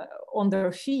Mariupol on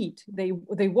their feet. They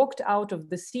walked out of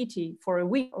the city for a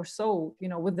week or so, you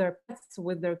know, with their pets,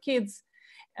 with their kids,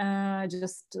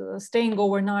 just staying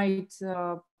overnight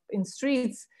in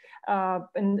streets,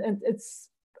 and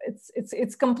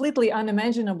it's completely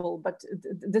unimaginable. But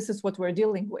this is what we're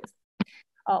dealing with.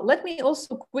 Let me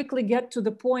also quickly get to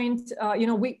the point. You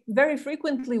know, we very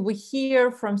frequently we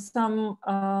hear from some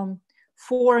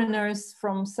foreigners,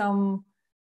 from some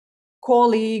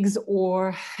colleagues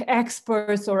or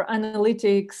experts or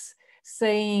analytics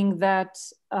saying that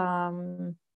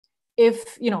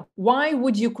if, you know, why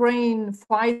would Ukraine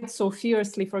fight so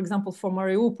fiercely, for example, for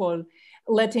Mariupol,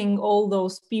 letting all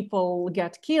those people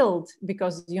get killed,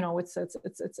 because, you know, it's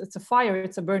a fire,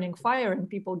 it's a burning fire, and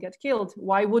people get killed.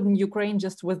 Why wouldn't Ukraine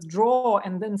just withdraw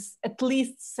and then at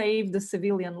least save the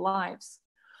civilian lives?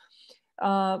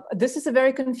 This is a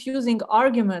very confusing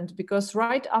argument, because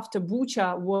right after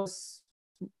Bucha was,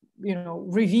 you know,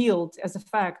 revealed as a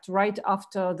fact, right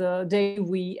after the day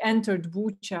we entered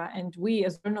Bucha, and we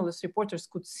as journalists, reporters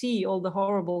could see all the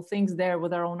horrible things there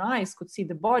with our own eyes, could see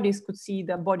the bodies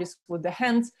with the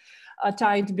hands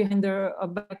tied behind their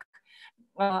back.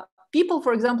 People,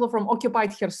 for example, from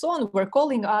occupied Kherson were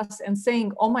calling us and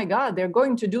saying, oh my God, they're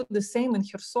going to do the same in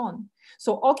Kherson.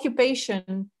 So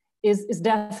occupation is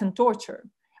death and torture.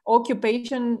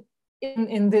 Occupation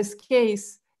in this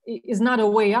case is not a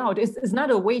way out. It's not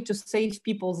a way to save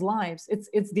people's lives.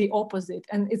 It's the opposite.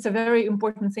 And it's a very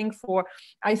important thing for,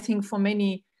 I think, for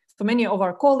many of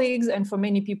our colleagues and for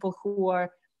many people who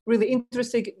are really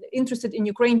interested in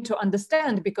Ukraine to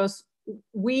understand, because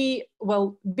we,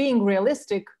 well, being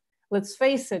realistic, let's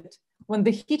face it, when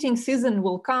the heating season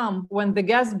will come, when the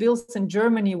gas bills in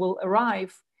Germany will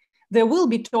arrive, there will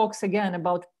be talks again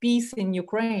about peace in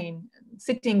Ukraine,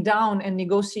 sitting down and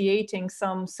negotiating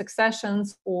some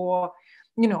successions or,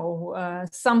 you know,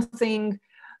 something,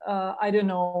 I don't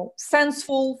know,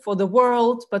 senseful for the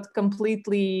world, but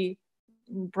completely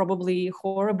probably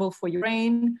horrible for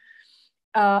Ukraine.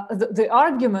 The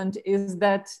argument is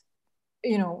that,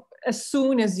 you know, as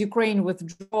soon as Ukraine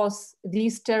withdraws,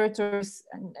 these territories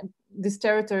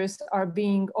are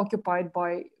being occupied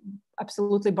by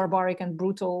absolutely barbaric and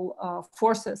brutal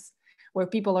forces, where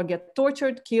people are get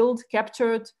tortured, killed,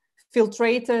 captured,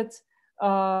 filtrated,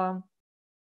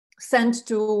 sent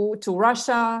to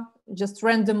Russia just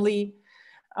randomly,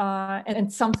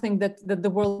 and something that the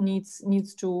world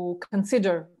needs to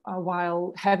consider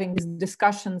while having these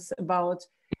discussions about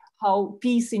how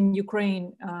peace in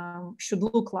Ukraine should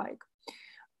look like.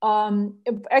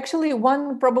 Actually,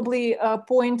 one probably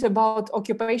point about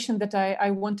occupation that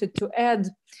I wanted to add,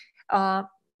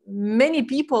 many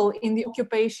people in the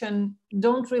occupation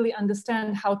don't really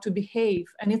understand how to behave.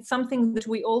 And it's something that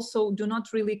we also do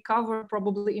not really cover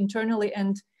probably internally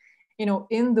and, you know,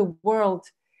 in the world,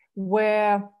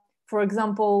 where, for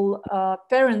example,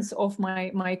 parents of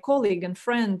my colleague and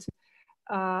friend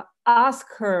ask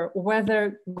her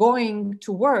whether going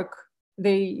to work,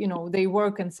 they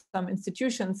work in some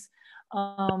institutions,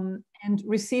 and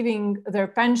receiving their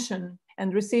pension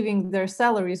and receiving their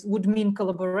salaries would mean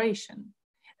collaboration.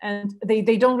 And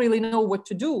they don't really know what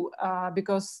to do,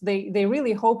 because they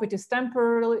really hope it is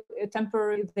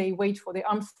temporary. They wait for the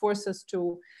armed forces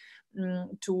to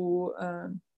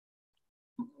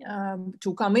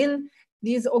come in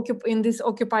these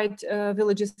occupied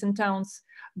villages and towns.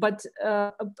 But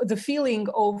the feeling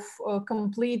of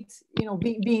complete, you know,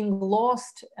 being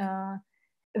lost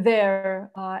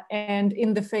there and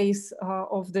in the face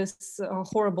of this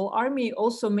horrible army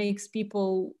also makes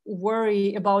people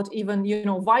worry about even, you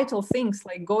know, vital things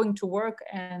like going to work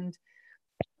and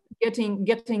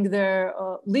getting their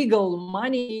legal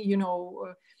money, you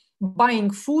know, buying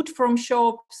food from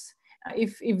shops.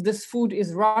 If this food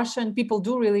is Russian, people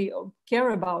do really care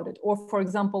about it. Or, for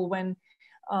example, when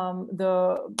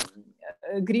the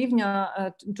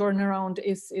hryvnia turnaround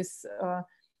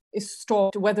is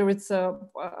stopped, whether it's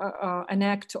an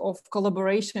act of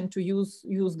collaboration to use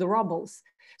the rubles.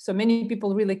 So many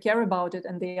people really care about it,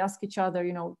 and they ask each other,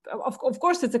 you know, of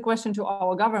course it's a question to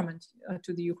our government,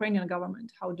 to the Ukrainian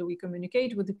government. How do we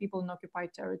communicate with the people in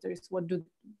occupied territories? What do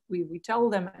we tell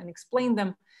them and explain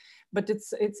them? But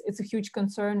it's a huge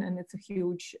concern, and it's a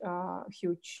huge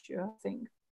thing.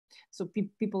 So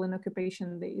people in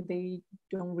occupation, they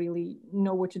don't really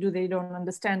know what to do. They don't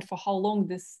understand for how long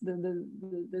this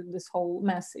whole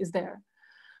mess is there.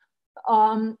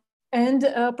 And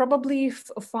probably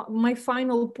my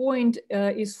final point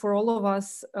is for all of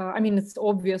us, I mean, it's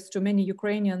obvious to many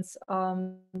Ukrainians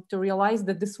to realize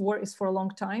that this war is for a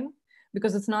long time,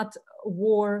 because it's not a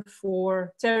war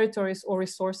for territories or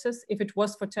resources. If it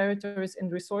was for territories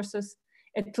and resources,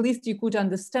 at least you could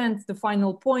understand the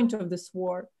final point of this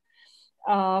war.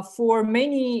 For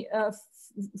many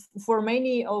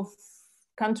of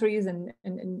countries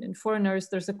and foreigners,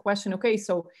 there's a question, okay,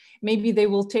 so maybe they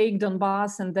will take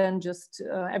Donbass and then just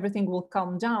everything will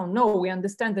calm down. No, we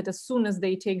understand that as soon as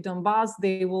they take Donbass,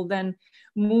 they will then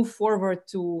move forward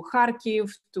to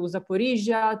Kharkiv, to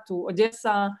Zaporizhia, to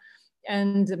Odessa,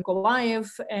 and Mykolaiv,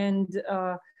 and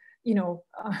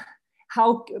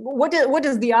what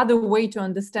is the other way to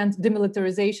understand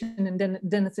demilitarization and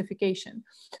denazification?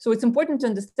 So it's important to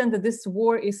understand that this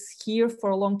war is here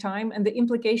for a long time, and the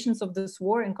implications of this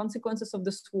war and consequences of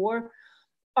this war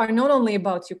are not only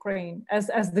about Ukraine,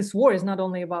 as this war is not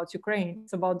only about Ukraine,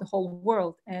 it's about the whole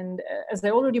world. And as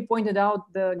I already pointed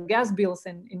out, the gas bills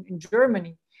in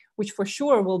Germany, which for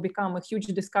sure will become a huge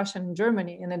discussion in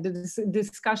Germany, and a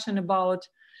discussion about,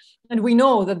 and we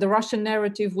know that the Russian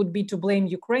narrative would be to blame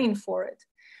Ukraine for it.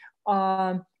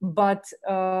 But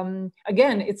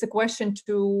again, it's a question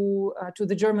to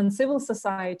the German civil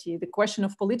society, the question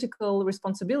of political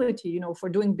responsibility, for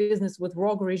doing business with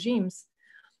rogue regimes,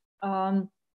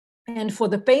 and for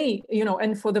the pay,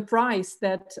 and for the price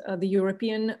that the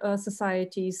European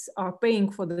societies are paying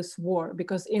for this war.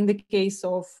 Because in the case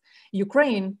of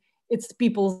Ukraine, it's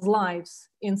people's lives.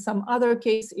 In some other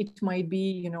case, it might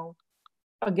be,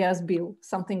 a gas bill,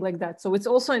 something like that. So it's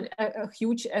also a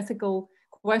huge ethical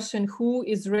question: who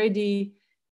is ready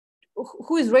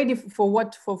for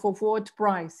what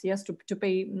price, yes, to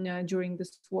pay during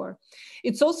this war.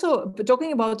 It's also,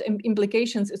 talking about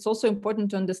implications, it's also important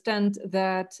to understand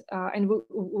that, and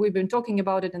we've been talking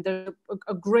about it, and there's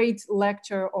a great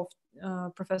lecture of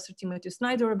Professor Timothy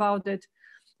Snyder about it.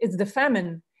 It's the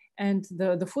famine and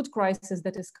the food crisis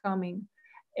that is coming.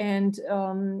 And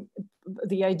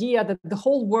the idea that the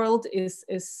whole world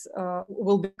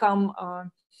will become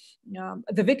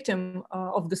the victim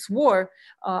of this war,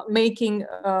 making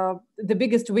the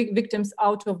biggest victims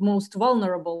out of most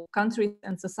vulnerable countries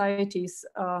and societies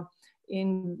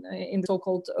in the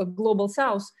so-called global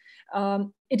South.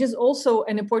 It is also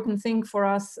an important thing for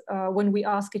us when we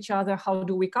ask each other, how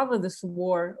do we cover this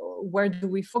war? Where do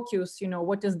we focus?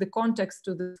 What is the context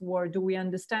to this war? Do we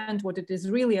understand what it is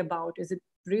really about? Is it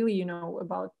really,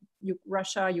 about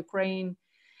Russia, Ukraine,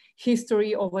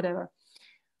 history, or whatever?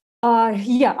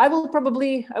 Yeah, I will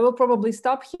probably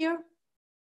stop here.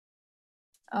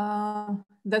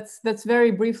 That's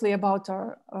very briefly about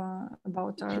our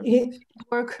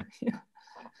work. Yeah.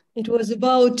 It was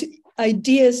about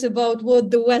ideas about what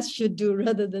the West should do,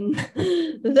 rather than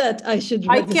that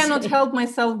I cannot help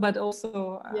myself, but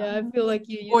also yeah, I feel like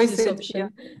you use this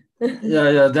option.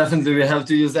 Yeah, definitely. We have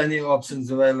to use any options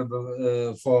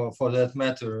available for that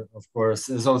matter, of course.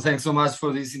 So thanks so much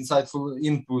for these insightful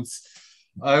inputs.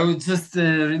 I would just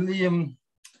really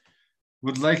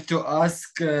would like to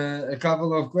ask a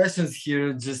couple of questions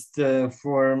here, just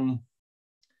for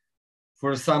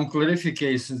some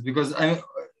clarifications, because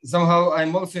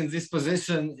I'm also in this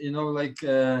position,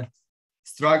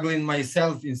 struggling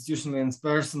myself institutionally and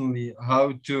personally,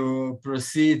 how to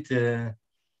proceed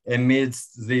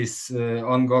amidst this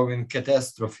ongoing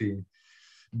catastrophe.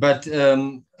 But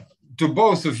to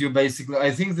both of you, basically,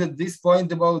 I think that this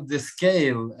point about the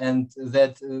scale and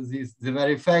that the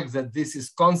very fact that this is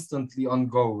constantly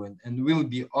ongoing and will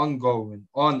be ongoing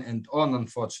on and on,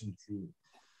 unfortunately,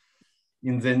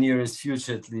 in the nearest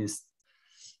future at least.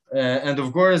 And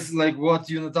of course, like what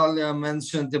you, Nataliya,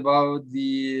 mentioned about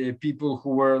the people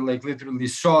who were literally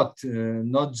shot,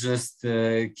 not just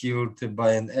killed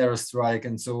by an airstrike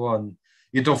and so on.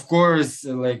 It, of course,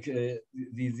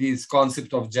 these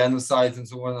concept of genocide and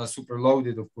so on are super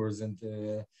loaded, of course, and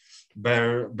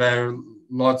bear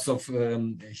lots of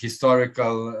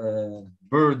historical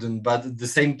burden. But at the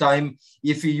same time,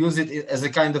 if we use it as a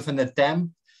kind of an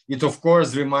attempt, it, of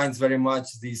course, reminds very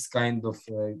much this kind of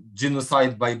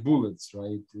genocide by bullets,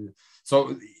 right?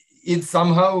 So it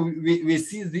somehow, we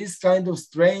see this kind of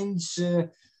strange,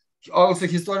 also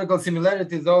historical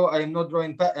similarity, though I'm not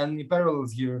drawing any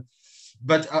parallels here.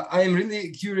 But I'm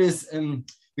really curious,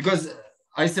 because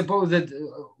I suppose that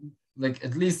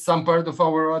at least some part of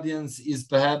our audience is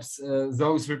perhaps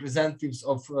those representatives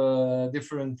of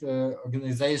different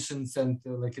organizations and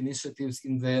initiatives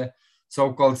in the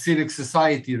so-called civic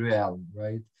society realm,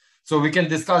 right? So we can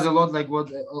discuss a lot, like what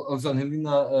also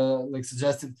Angelina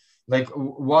suggested,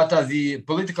 what are the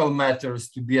political matters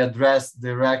to be addressed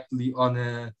directly on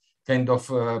a kind of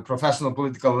professional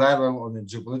political level, on a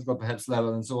geopolitical perhaps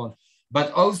level, and so on.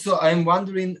 But also I'm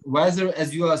wondering whether,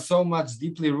 as you are so much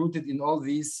deeply rooted in all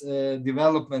these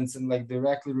developments and like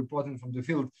directly reporting from the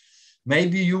field,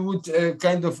 maybe you would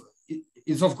kind of,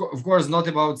 it's of course not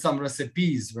about some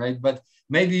recipes, right? But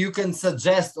maybe you can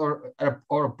suggest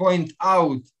or point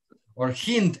out or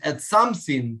hint at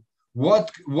something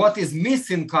what is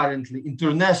missing currently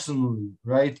internationally,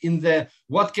 right? In the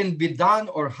what can be done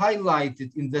or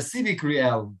highlighted in the civic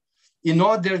realm in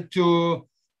order to,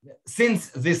 since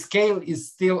the scale is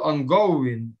still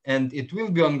ongoing and it will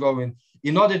be ongoing,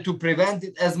 in order to prevent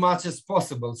it as much as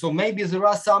possible. So maybe there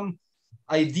are some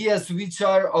ideas which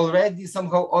are already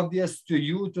somehow obvious to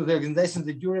you, to the organization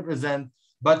that you represent,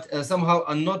 but somehow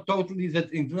are not totally,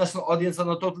 that international audience are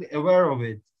not totally aware of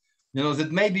it. You know,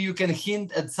 that maybe you can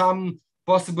hint at some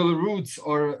possible routes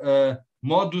or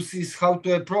moduses how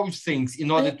to approach things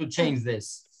in order to change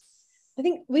this. I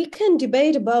think we can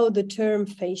debate about the term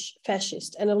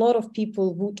fascist, and a lot of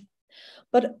people would.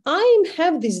 But I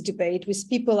have this debate with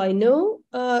people I know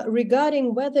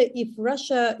regarding whether if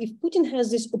Putin has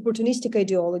this opportunistic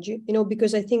ideology, you know,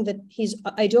 because I think that his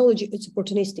ideology is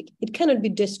opportunistic. It cannot be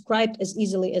described as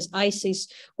easily as ISIS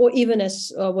or even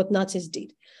as what Nazis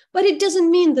did. But it doesn't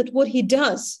mean that what he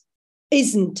does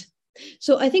isn't.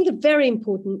 So I think it's very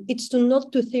important. It's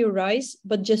not to theorize,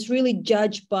 but just really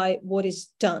judge by what is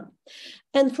done.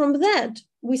 And from that,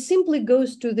 we simply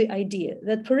goes to the idea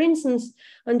that, for instance,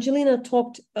 Angelina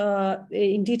talked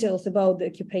in details about the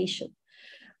occupation,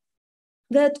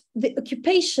 that the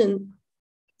occupation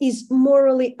is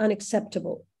morally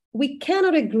unacceptable. We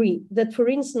cannot agree that, for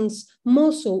instance,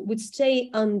 Mosul would stay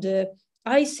under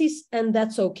ISIS and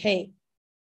that's okay.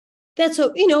 That's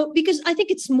so, you know, because I think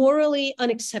it's morally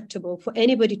unacceptable for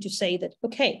anybody to say that,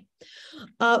 okay.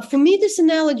 For me, this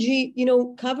analogy, you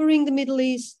know, covering the Middle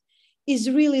East is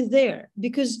really there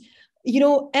because, you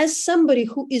know, as somebody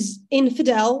who is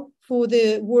infidel, for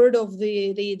the word of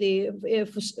the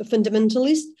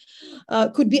fundamentalist,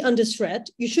 could be under threat.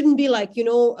 You shouldn't be like, you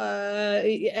know,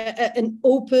 an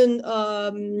open,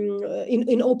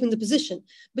 in open the position.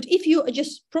 But if you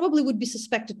just probably would be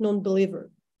suspected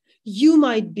non-believer, you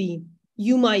might be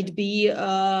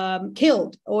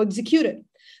killed or executed.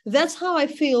 That's how I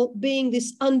feel being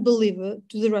this unbeliever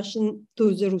to the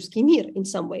Ruski Mir in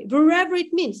some way, wherever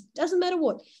it means, doesn't matter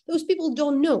what. Those people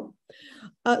don't know.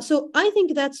 So I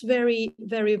think that's very,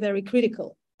 very, very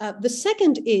critical. The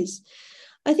second is,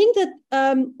 I think that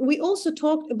we also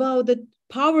talked about the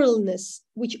powerlessness,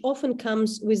 which often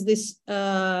comes with this,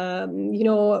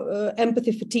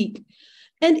 empathy fatigue.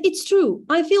 And it's true.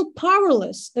 I feel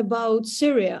powerless about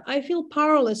Syria. I feel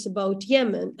powerless about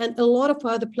Yemen and a lot of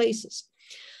other places.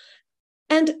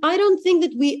 And I don't think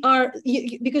that we are,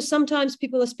 because sometimes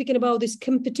people are speaking about these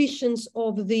competitions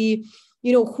of the,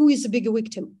 you know, who is the bigger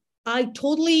victim. I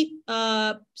totally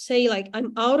say, like,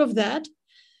 I'm out of that.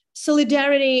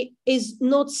 Solidarity is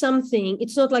not something,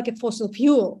 it's not like a fossil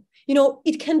fuel. You know,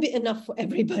 it can be enough for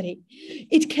everybody.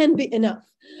 It can be enough.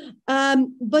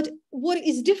 But what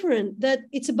is different, that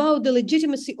it's about the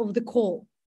legitimacy of the call.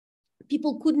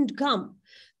 People couldn't come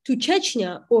to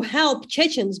Chechnya or help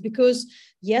Chechens because,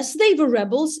 yes, they were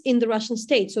rebels in the Russian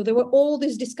state. So there were all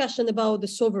this discussion about the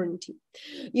sovereignty,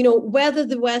 you know, whether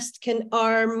the West can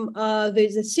arm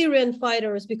the Syrian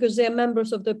fighters because they are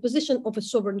members of the opposition of a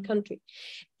sovereign country.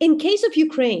 In case of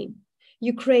Ukraine,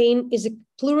 Ukraine is a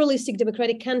pluralistic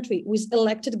democratic country with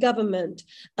elected government,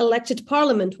 elected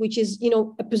parliament, which is, you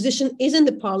know, opposition is in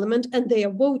the parliament and they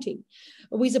are voting,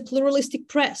 with a pluralistic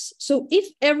press. So if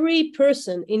every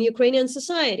person in Ukrainian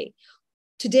society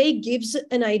today gives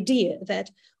an idea that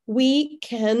we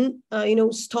can,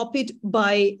 stop it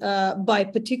by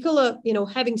particular,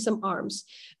 having some arms,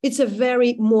 it's a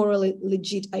very morally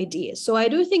legit idea. So I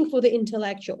do think for the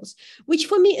intellectuals, which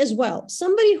for me as well,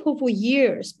 somebody who for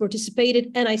years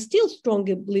participated, and I still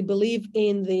strongly believe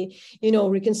in the,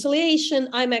 reconciliation,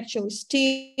 I'm actually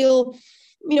still,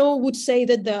 would say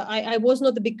that I was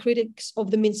not the big critics of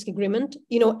the Minsk agreement,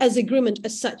 as agreement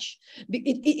as such.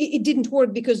 It didn't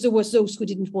work because there was those who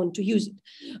didn't want to use it.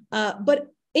 But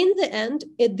in the end,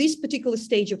 at this particular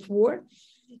stage of war,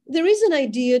 there is an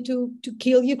idea to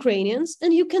kill Ukrainians,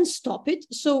 and you can stop it.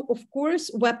 So, of course,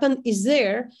 weapon is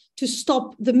there to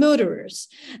stop the murderers.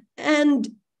 And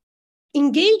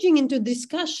engaging into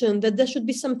discussion that there should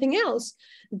be something else,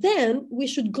 then we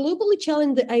should globally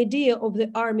challenge the idea of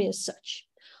the army as such.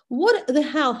 What the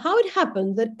hell, how it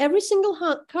happened that every single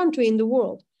country in the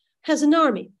world has an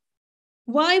army?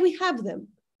 Why we have them?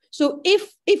 So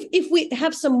if we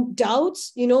have some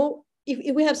doubts,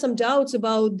 if we have some doubts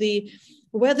about the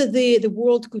whether the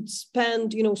world could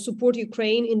spend, support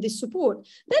Ukraine in this support,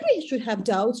 then we should have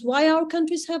doubts why our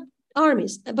countries have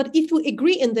armies. But if we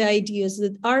agree in the ideas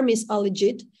that armies are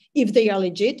legit, if they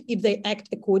act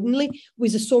accordingly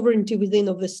with the sovereignty within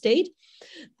of the state,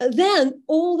 then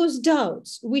all those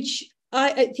doubts, which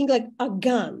I think are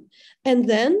gone. And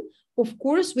then, of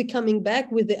course, we're coming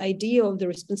back with the idea of the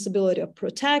responsibility of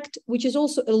protect, which is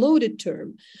also a loaded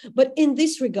term. But in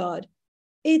this regard,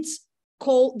 this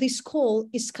call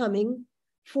is coming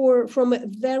from a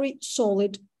very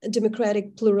solid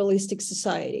democratic pluralistic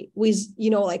society with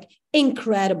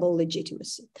incredible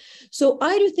legitimacy. So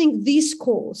I do think these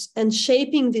calls and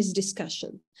shaping this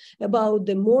discussion about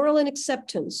the moral and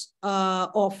acceptance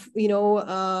of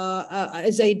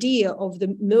as idea of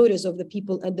the motives of the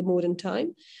people at the modern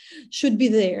time should be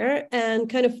there, and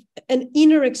kind of an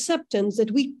inner acceptance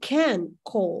that we can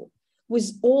call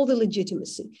with all the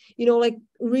legitimacy,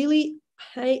 really.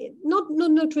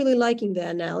 Not really liking the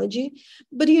analogy,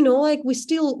 but we're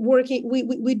still working.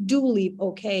 We do live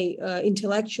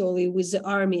intellectually with the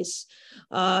armies,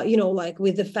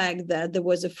 with the fact that there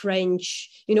was a French,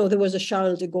 there was a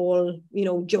Charles de Gaulle,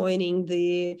 joining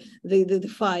the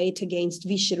fight against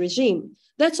Vichy regime.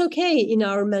 That's okay in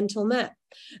our mental map.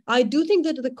 I do think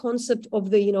that the concept of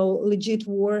the legit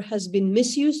war has been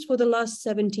misused for the last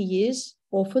 70 years,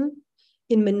 often.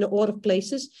 In a lot of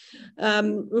places,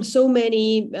 so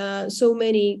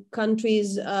many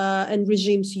countries and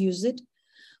regimes use it.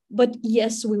 But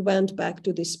yes, we went back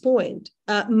to this point,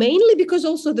 mainly because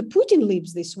also the Putin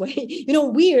lives this way.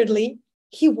 Weirdly,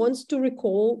 he wants to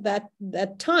recall that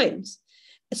times.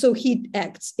 So he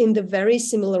acts in the very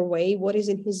similar way, what is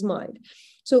in his mind.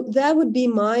 So that would be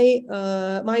my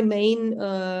main,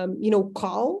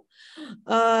 call.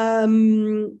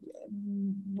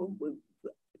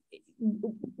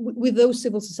 With those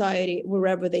civil society,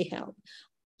 wherever they help.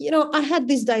 I had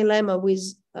this dilemma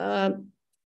with,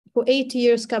 for 8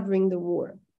 years covering the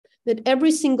war, that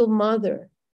every single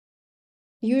mother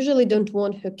usually don't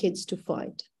want her kids to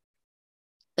fight.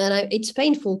 And it's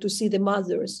painful to see the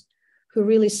mothers who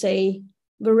really say,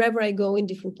 wherever I go in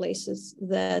different places,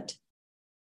 that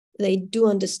they do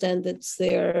understand that it's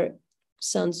their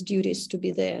sons' duties to be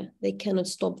there. They cannot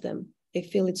stop them. They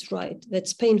feel it's right.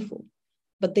 That's painful.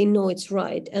 But they know it's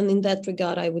right. And in that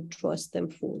regard, I would trust them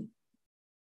fully.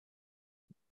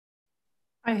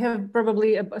 I have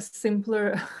probably a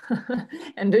simpler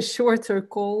and a shorter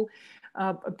call,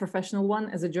 a professional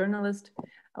one as a journalist.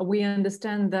 We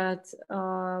understand that,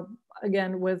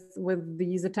 again, with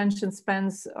these attention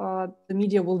spans, the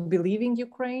media will be leaving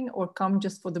Ukraine or come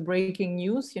just for the breaking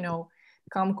news,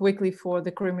 come quickly for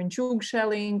the Gumenyuk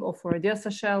shelling or for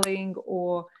Odessa shelling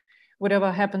or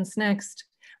whatever happens next.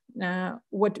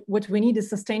 What we need is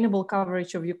sustainable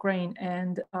coverage of Ukraine,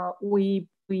 and we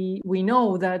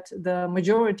know that the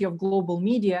majority of global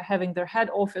media having their head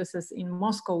offices in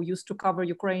Moscow used to cover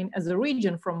Ukraine as a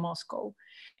region from Moscow,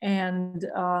 and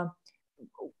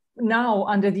now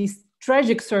under these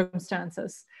tragic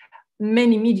circumstances,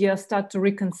 many media start to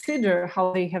reconsider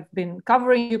how they have been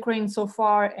covering Ukraine so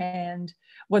far and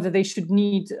whether they should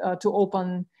need to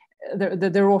open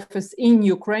their office in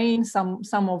Ukraine.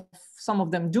 Some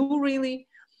of them do really.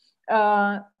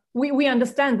 We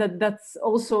understand that that's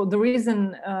also the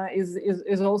reason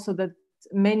is also that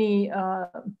many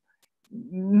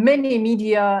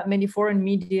media, many foreign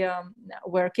media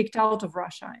were kicked out of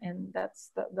Russia, and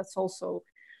that's also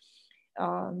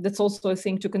a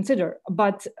thing to consider.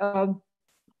 But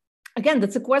again,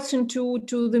 that's a question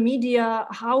to the media.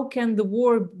 How can the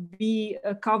war be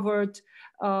covered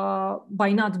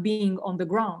by not being on the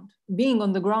ground? Being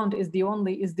on the ground is the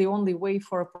only way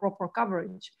for a proper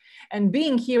coverage. And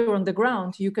being here on the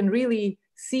ground, you can really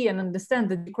see and understand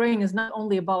that Ukraine is not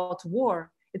only about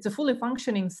war. It's a fully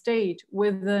functioning state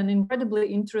with an incredibly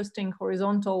interesting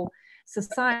horizontal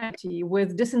society,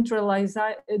 with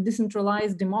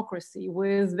decentralized democracy,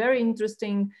 with very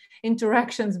interesting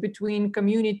interactions between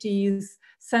communities,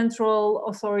 central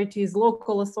authorities,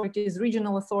 local authorities,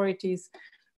 regional authorities,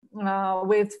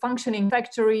 with functioning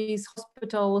factories,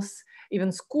 hospitals,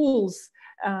 even schools.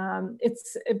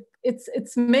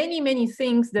 It's many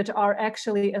things that are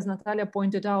actually, as Nataliya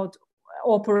pointed out,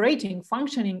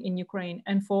 functioning in Ukraine.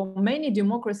 And for many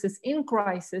democracies in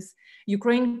crisis,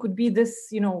 Ukraine could be this,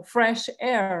 fresh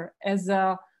air as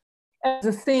a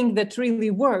thing that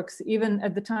really works, even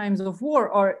at the times of war,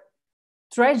 or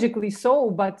tragically so,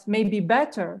 but maybe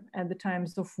better at the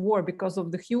times of war because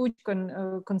of the huge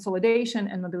consolidation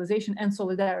and mobilization and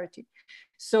solidarity.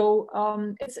 So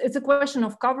it's a question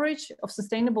of coverage, of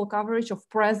sustainable coverage, of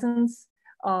presence,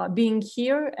 being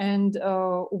here and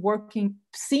working,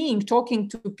 seeing, talking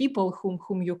to people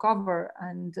whom you cover,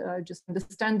 and just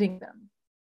understanding them.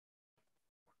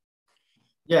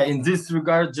 Yeah, in this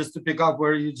regard, just to pick up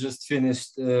where you just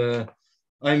finished,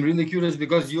 I'm really curious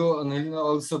because you, Angelina,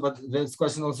 also, but this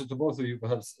question also to both of you,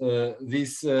 perhaps,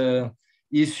 this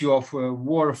issue of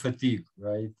war fatigue,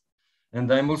 right?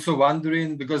 And I'm also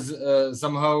wondering, because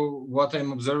somehow what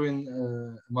I'm observing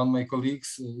among my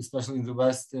colleagues, especially in the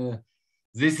West,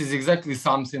 this is exactly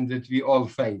something that we all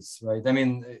face, right? I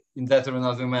mean, in that or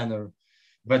another manner.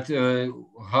 But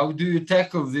how do you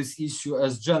tackle this issue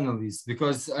as journalists?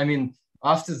 Because, I mean,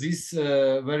 after this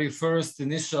very first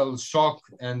initial shock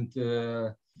and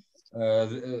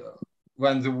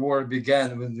when the war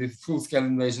began, when the full-scale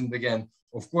invasion began,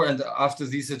 of course, and after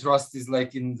these atrocities,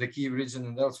 like in the Kyiv region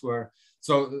and elsewhere,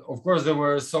 so of course there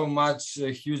were so much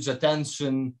huge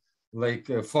attention, like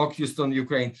focused on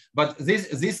Ukraine. But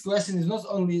this question is not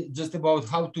only just about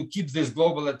how to keep this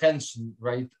global attention,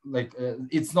 right? Like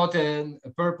it's not a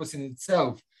purpose in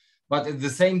itself, but at the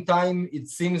same time, it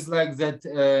seems like that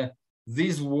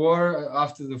this war,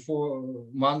 after the 4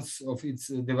 months of its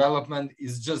development,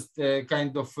 is just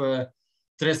kind of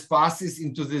trespasses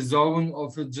into the zone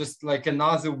of just like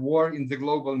another war in the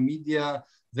global media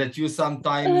that you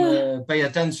sometimes pay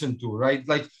attention to, right?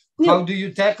 Like, how do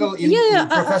you tackle in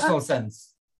professional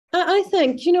sense? I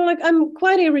think, you know, like I'm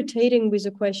quite irritating with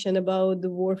the question about the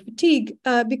war fatigue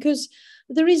because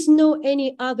there is no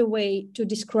any other way to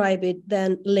describe it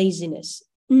than laziness,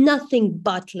 nothing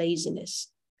but laziness.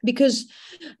 Because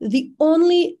the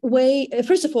only way,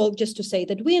 first of all, just to say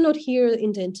that we are not here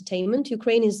in the entertainment.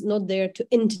 Ukraine is not there to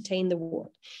entertain the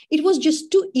world. It was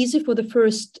just too easy for the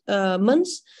first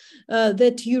months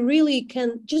that you really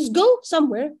can just go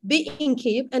somewhere, be in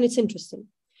Kyiv, and it's interesting.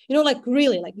 You know, like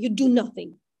really, like you do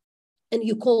nothing. And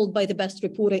you're called by the best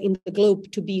reporter in the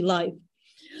globe to be live.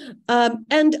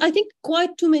 And I think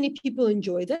quite too many people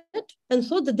enjoy that and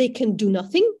thought that they can do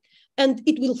nothing. And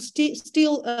it will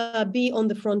still be on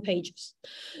the front pages.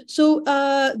 So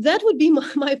that would be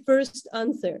my first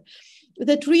answer.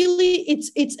 That really,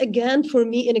 it's again for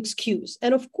me an excuse.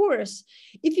 And of course,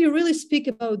 if you really speak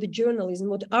about the journalism,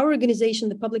 what our organization,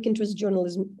 the Public Interest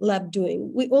Journalism Lab,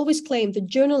 doing, we always claim that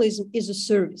journalism is a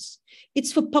service.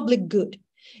 It's for public good.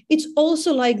 It's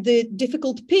also like the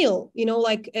difficult pill, you know,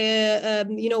 like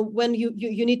you know, when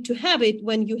you need to have it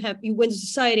when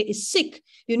society is sick,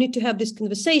 you need to have this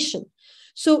conversation.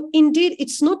 So indeed,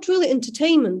 it's not really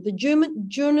entertainment. The German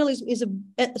journalism is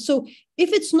so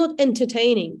if it's not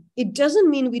entertaining, it doesn't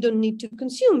mean we don't need to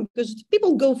consume, because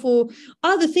people go for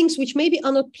other things which maybe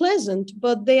are not pleasant,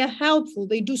 but they are helpful.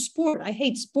 They do sport. I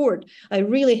hate sport. I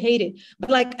really hate it.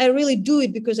 But like, I really do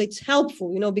it because it's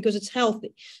helpful, you know, because it's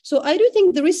healthy. So I do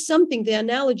think there is something, the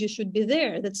analogy should be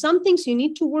there, that some things you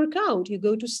need to work out. You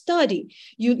go to study,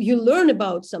 you learn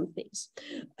about some things.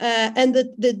 And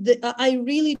that I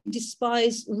really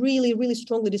despise, really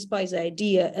strongly despise the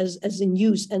idea as a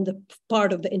news and the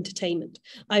part of the entertainment.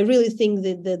 I really think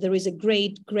that there is a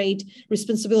great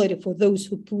responsibility for those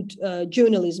who put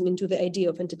journalism into the idea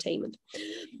of entertainment.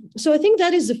 So I think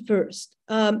that is the first.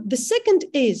 The second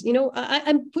is, you know,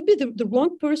 I would be the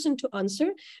wrong person to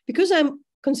answer, because I'm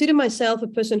consider myself a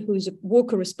person who is a war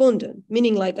correspondent,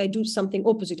 meaning like I do something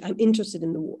opposite. I'm interested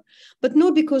in the war, but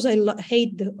not because I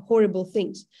hate the horrible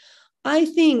things. I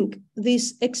think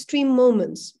these extreme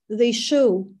moments, they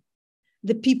show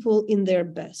the people in their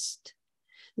best.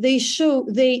 They show,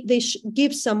 they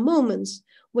give some moments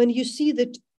when you see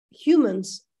that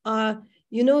humans are,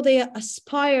 you know, they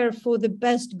aspire for the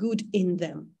best good in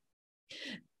them.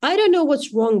 I don't know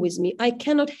what's wrong with me. I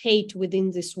cannot hate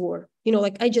within this war. You know,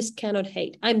 like I just cannot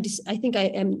hate. I think I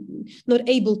am not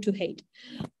able to hate.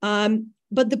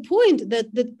 But the point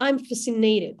that I'm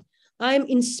fascinated, I'm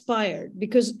inspired,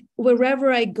 because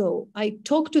wherever I go, I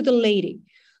talk to the lady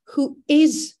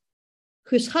whose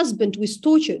husband was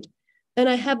tortured. And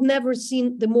I have never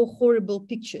seen the more horrible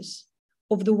pictures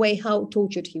of the way how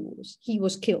tortured he was. He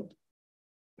was killed.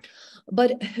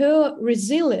 But her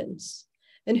resilience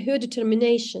and her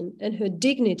determination and her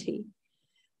dignity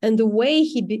and the way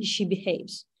she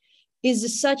behaves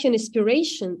is such an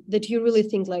inspiration that you really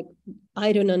think like,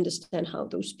 I don't understand how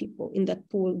those people in that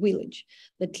poor village,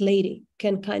 that lady,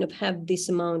 can kind of have this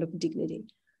amount of dignity.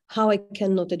 How I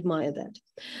cannot admire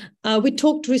that. We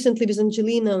talked recently with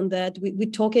Angelina on that. We're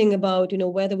talking about, you know,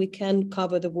 whether we can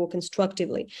cover the war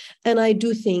constructively. And I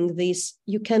do think this,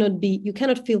 you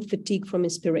cannot feel fatigue from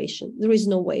inspiration. There is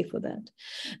no way for that.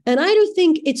 And I do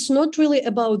think it's not really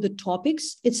about the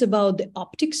topics, it's about the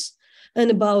optics and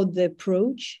about the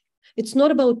approach. It's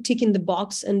not about ticking the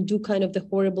box and do kind of the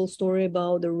horrible story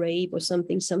about the rape or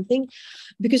something,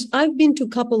 because I've been to a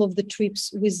couple of the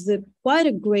trips with quite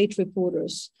a great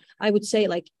reporters, I would say,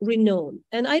 like renowned.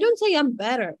 And I don't say I'm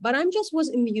better, but I'm just was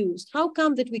amused. How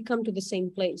come that we come to the same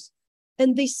place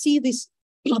and they see this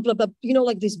blah, blah, blah,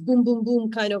 like this boom, boom,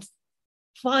 boom kind of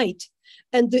fight.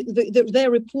 And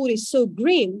their report is so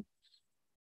grim.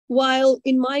 While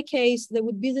in my case, there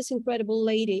would be this incredible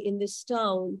lady in this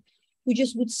town who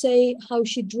just would say how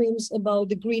she dreams about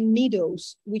the green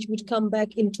meadows, which would come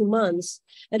back in 2 months,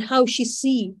 and how she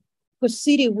see her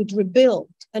city would rebuild,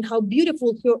 and how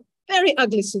beautiful her very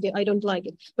ugly city, I don't like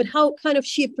it, but how kind of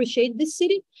she appreciates this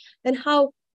city, and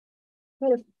how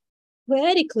kind of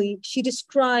poetically she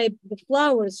described the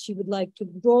flowers she would like to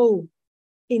grow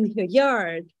in her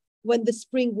yard when the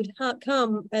spring would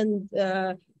come, and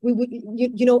we would,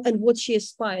 and what she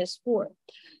aspires for.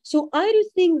 So I do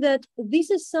think that this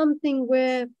is something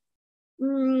where,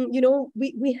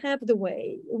 we have the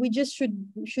way. We just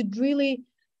should really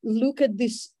look at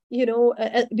this,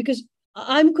 because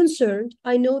I'm concerned.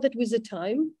 I know that with the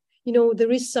time,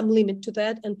 there is some limit to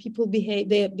that, and people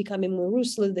they're becoming more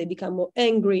ruthless, they become more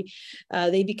angry,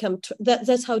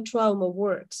 that's how trauma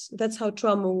works. That's how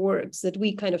trauma works, that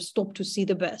we kind of stop to see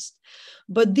the best.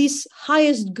 But this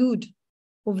highest good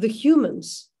of the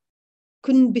humans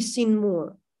couldn't be seen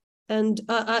more. And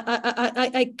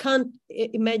I can't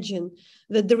imagine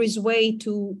that there is way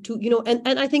to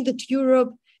and I think that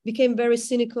Europe became very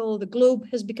cynical. The globe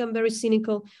has become very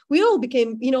cynical. We all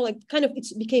became,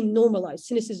 it became normalized.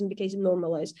 Cynicism became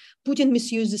normalized. Putin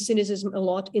misused the cynicism a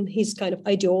lot in his kind of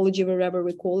ideology, wherever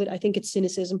we call it. I think it's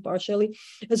cynicism partially,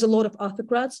 as a lot of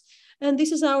autocrats. And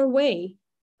this is our way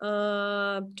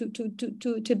to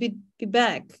be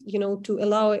back, to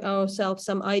allow ourselves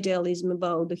some idealism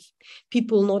about the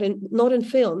people, not in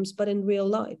films, but in real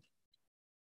life.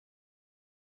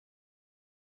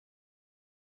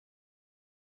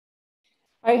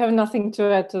 I have nothing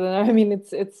to add to that. I mean,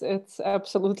 it's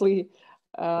absolutely.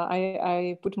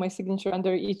 I put my signature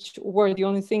under each word. The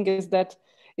only thing is that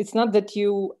it's not that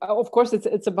you. Of course,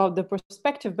 it's about the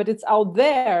perspective, but it's out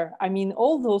there. I mean,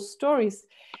 all those stories.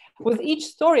 With each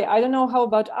story, I don't know how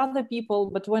about other people,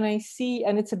 but when I see,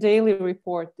 and it's a daily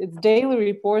report. It's daily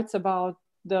reports about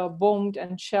the bombed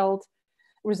and shelled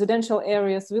residential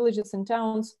areas, villages, and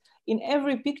towns. In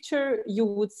every picture, you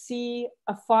would see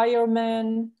a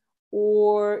fireman,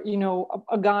 or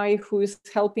a guy who is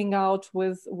helping out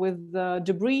with the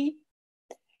debris.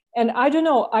 And I don't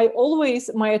know,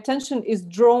 my attention is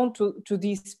drawn to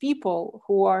these people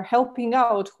who are helping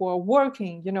out, who are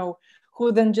working,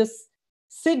 who then just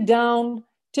sit down,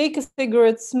 take a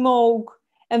cigarette, smoke,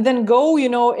 and then go,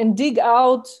 and dig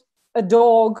out a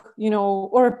dog,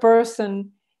 or a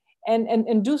person,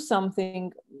 and do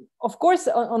something. Of course,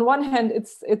 on one hand,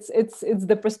 it's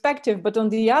the perspective, but on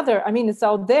the other, I mean, it's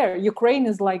out there. Ukraine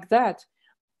is like that.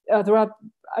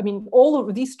 All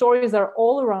of these stories are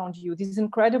all around you. These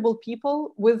incredible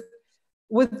people with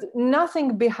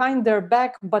nothing behind their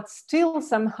back, but still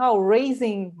somehow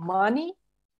raising money,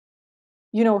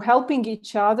 helping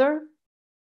each other.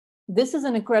 This is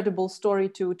an incredible story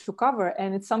to cover,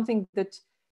 and it's something that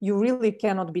you really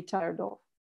cannot be tired of.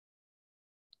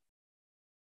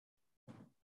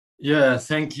 Yeah,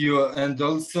 thank you. And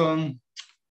also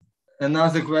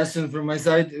another question from my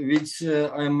side, which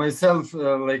I am myself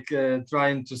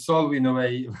trying to solve in a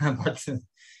way, but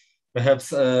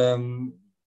perhaps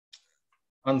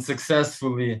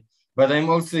unsuccessfully. But I'm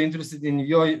also interested in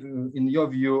your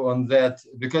view on that,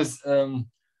 because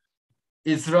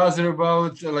it's rather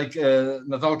about,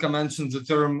 Natalka mentioned the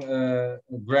term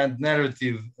grand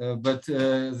narrative, but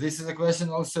this is a question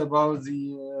also about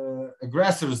the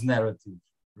aggressor's narrative,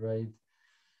 right?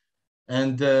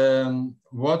 And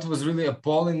what was really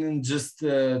appalling and just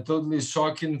totally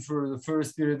shocking for the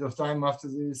first period of time after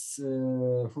this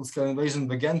full-scale invasion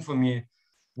began for me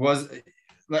was,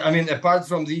 apart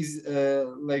from these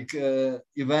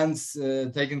events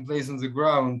taking place on the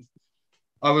ground,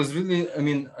 I was really,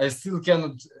 I still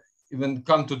cannot even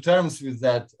come to terms with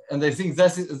that. And I think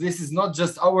this is not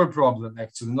just our problem,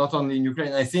 actually, not only in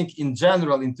Ukraine. I think in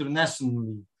general,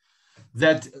 internationally,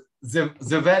 that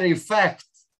the very fact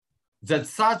that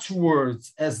such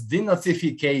words as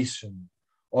denazification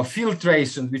or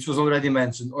filtration, which was already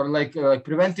mentioned, or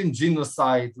preventing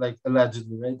genocide,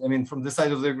 allegedly, right? From the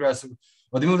side of the aggressor,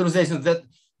 or demilitarization, that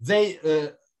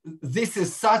this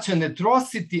is such an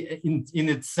atrocity in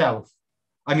itself.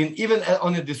 Even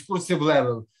on a discursive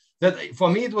level, that for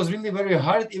me, it was really very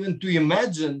hard even to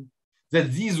imagine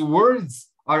that these words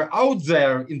are out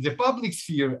there in the public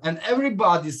sphere and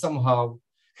everybody somehow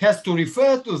has to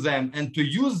refer to them and to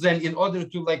use them in order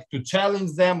to to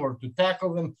challenge them or to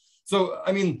tackle them. So,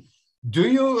 I mean, do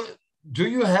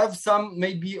you have some,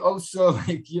 maybe also,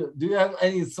 do you have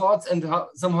any thoughts and how,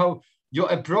 somehow your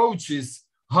approaches,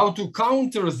 how to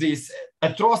counter this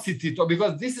atrocity?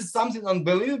 Because this is something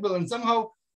unbelievable, and somehow,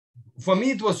 for me,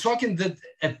 it was shocking that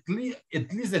at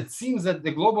least it seems that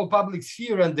the global public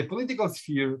sphere and the political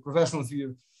sphere, professional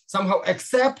sphere, somehow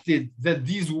accepted that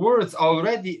these words are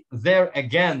already there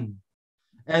again.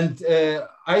 And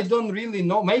I don't really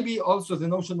know, maybe also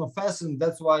the notion of fashion,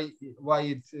 that's why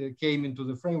it came into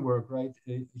the framework, right,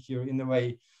 here in a way,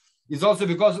 is also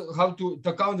because how to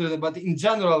counter it. But in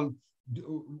general,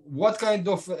 what kind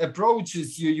of approaches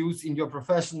you use in your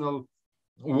professional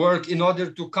work in order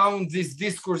to count this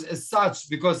discourse as such?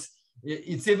 Because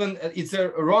it's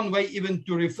a wrong way even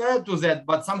to refer to that,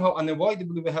 but somehow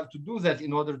unavoidably we have to do that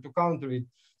in order to counter it.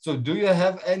 So do you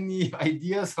have any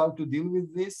ideas how to deal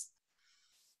with this?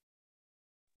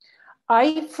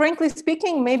 Frankly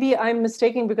speaking, maybe I'm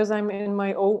mistaken because I'm in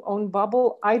my own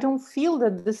bubble. I don't feel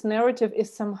that this narrative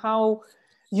is somehow,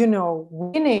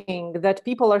 winning, that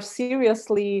people are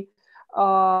seriously,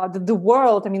 the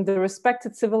world, I mean, the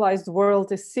respected civilized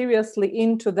world is seriously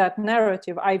into that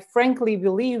narrative. I frankly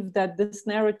believe that this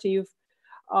narrative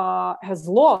has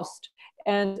lost,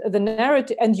 and the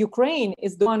narrative, and Ukraine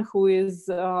is the one who is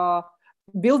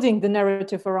building the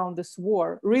narrative around this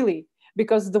war, really.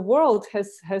 Because the world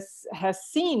has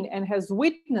seen and has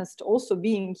witnessed also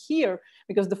being here,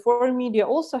 because the foreign media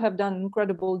also have done an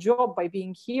incredible job by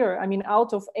being here. I mean,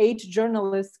 out of 8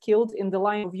 journalists killed in the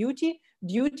line of duty,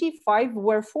 5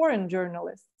 were foreign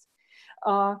journalists.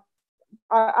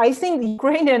 I think the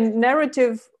Ukrainian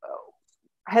narrative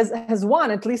has won,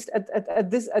 at least at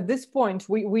this point.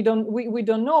 We don't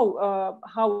know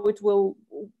how it will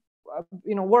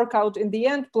work out in the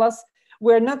end. Plus,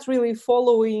 we're not really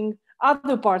following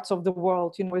other parts of the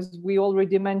world, as we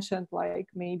already mentioned, like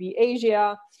maybe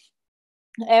Asia,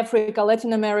 Africa,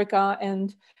 Latin America,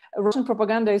 and Russian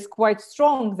propaganda is quite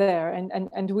strong there,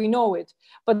 and we know it.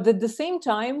 But at the same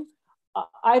time,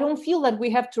 I don't feel that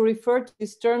we have to refer to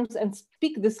these terms and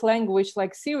speak this language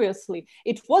seriously.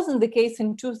 It wasn't the case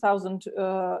in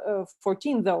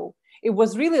 2014, though. It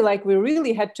was really we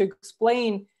really had to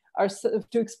explain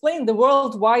the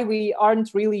world why we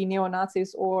aren't really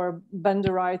neo-Nazis or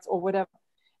Banderites or whatever.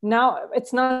 Now,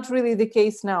 it's not really the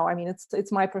case now. I mean,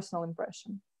 it's my personal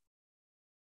impression.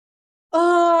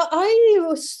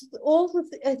 I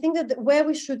think that where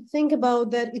we should think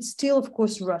about that, it's still, of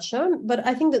course, Russia. But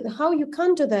I think that how you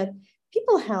counter that,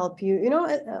 people help you.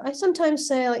 I sometimes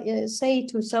say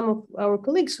to some of our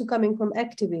colleagues who are coming from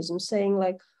activism, saying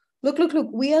look,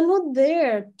 we are not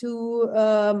there to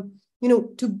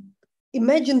to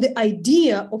imagine the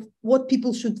idea of what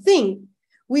people should think.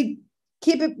 We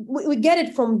we get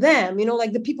it from them,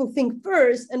 the people think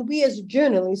first, and we as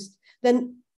journalists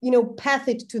then, path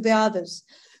it to the others.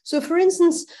 So for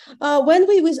instance, when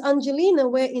we with Angelina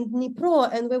were in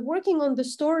Dnipro and we're working on the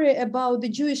story about the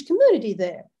Jewish community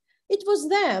there, it was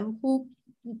them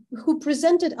who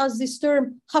presented us this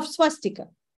term half swastika.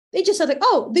 They just said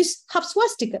oh, this half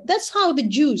swastika, that's how the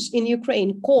Jews in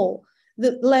Ukraine call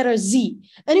the letter Z.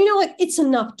 And it's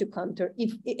enough to counter,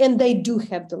 and they do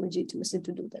have the legitimacy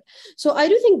to do that. So I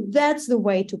do think that's the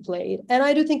way to play it. And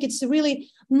I do think it's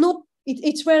really not,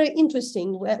 it's very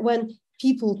interesting when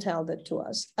people tell that to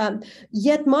us.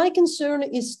 Yet my concern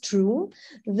is true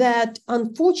that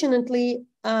unfortunately,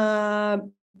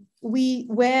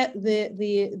 where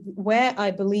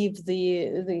I believe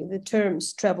the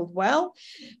terms traveled well,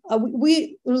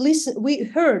 we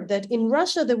heard that in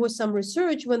Russia there was some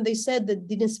research when they said that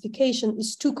denazification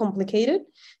is too complicated.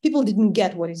 People didn't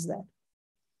get what is that.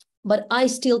 But I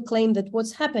still claim that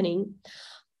what's happening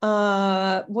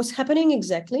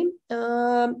exactly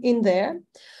in there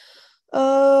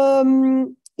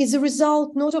is a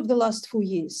result not of the last 4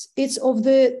 years. It's of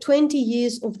the 20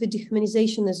 years of the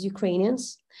dehumanization as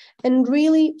Ukrainians. And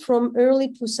really from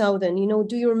early 2000,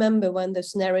 do you remember when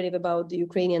this narrative about the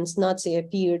Ukrainians Nazi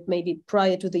appeared, maybe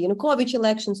prior to the Yanukovych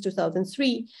elections,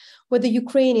 2003, where the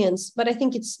Ukrainians, but I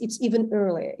think it's even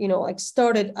earlier,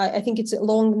 started, I think it's a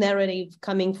long narrative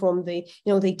coming from the,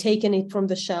 they taken it from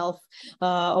the shelf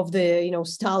of the,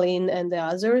 Stalin and the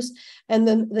others. And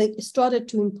then they started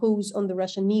to impose on the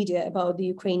Russian media about the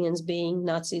Ukrainians being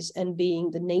Nazis and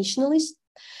being the nationalists.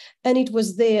 And it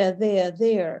was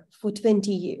there for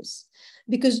 20 years,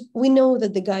 because we know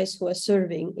that the guys who are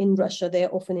serving in Russia,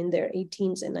 they're often in their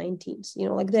 18s and 19s,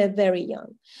 they're very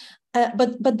young,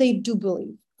 but they do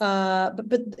believe,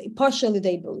 but partially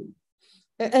they believe.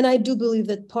 And I do believe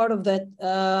that part of that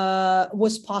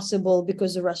was possible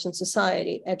because the Russian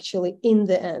society actually, in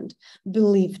the end,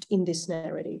 believed in this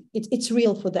narrative. It's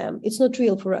real for them. It's not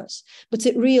real for us, but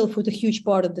it's real for the huge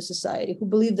part of the society who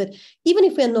believe that even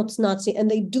if we're not Nazi and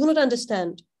they do not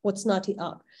understand what's Nazi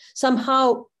are,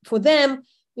 somehow for them,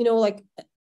 you know, like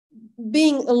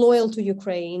being loyal to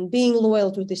Ukraine, being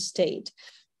loyal to this state,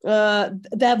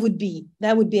 that would be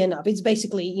enough. It's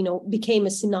basically, you know, became a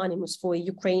synonymous for a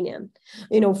Ukrainian,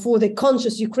 you know, for the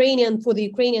conscious Ukrainian, for the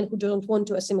Ukrainian who don't want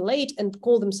to assimilate and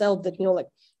call themselves that, you know,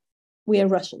 like we are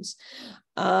Russians.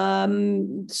 We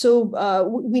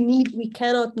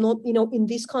cannot not, you know, in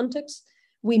this context,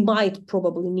 we might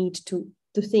probably need to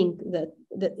think that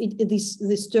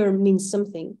this term means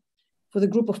something for the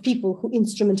group of people who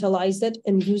instrumentalize that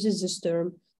and uses this term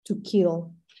to kill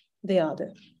the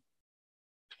other.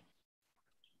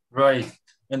 Right.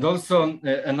 And also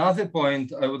another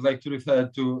point I would like to refer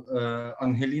to,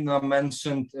 Angelina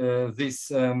mentioned the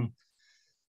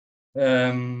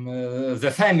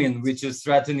famine, which is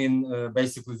threatening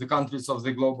basically the countries of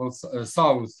the global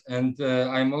south. And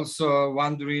I'm also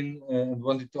wondering and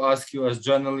wanted to ask you as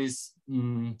journalists,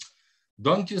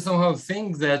 don't you somehow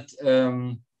think that,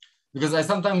 because I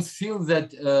sometimes feel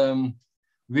that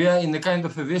we are in a kind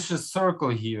of a vicious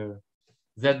circle here,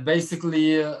 that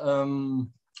basically,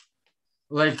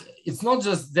 like it's not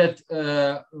just that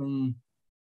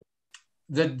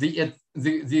that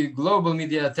the global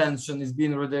media attention is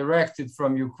being redirected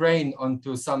from Ukraine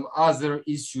onto some other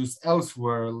issues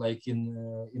elsewhere, like in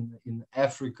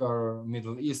Africa or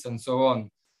Middle East and so on.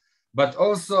 But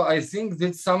also, I think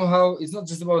that somehow it's not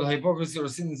just about hypocrisy or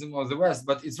cynicism of the West,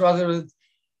 but it's rather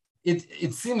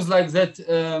it seems like that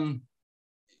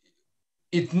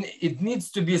it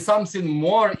needs to be something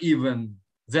more even.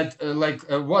 That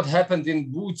what happened in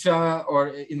Bucha or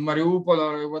in Mariupol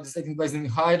or what is taking place in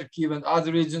Kharkiv and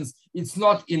other regions, it's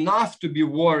not enough to be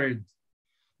worried.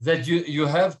 That you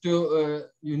have to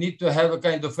you need to have a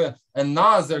kind of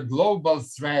another global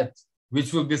threat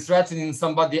which will be threatening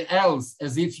somebody else,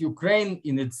 as if Ukraine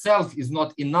in itself is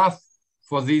not enough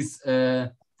for this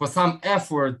for some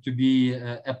effort to be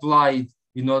applied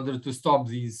in order to stop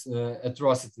these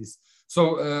atrocities. So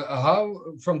how,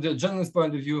 from the journalist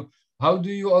point of view, how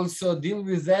do you also deal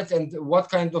with that, and what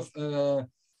kind of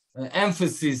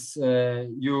emphasis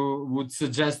you would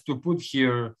suggest to put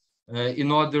here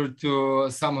in order to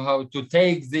somehow to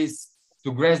take this,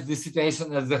 to grasp the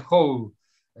situation as a whole,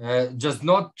 just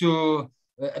not to,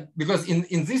 because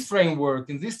in this framework,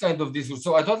 in this kind of discourse,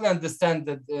 so I totally understand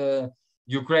that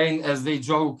Ukraine, as they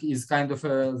joke, is kind of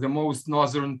the most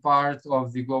northern part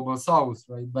of the global south,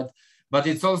 right? But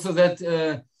it's also that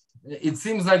it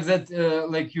seems like that,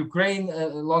 like Ukraine,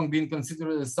 long been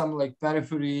considered as some like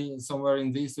periphery somewhere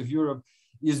in the east of Europe,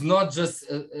 is not just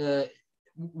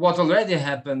what already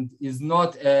happened is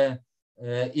not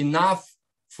enough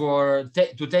for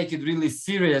to take it really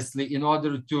seriously in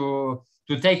order to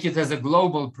take it as a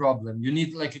global problem. You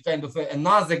need like a kind of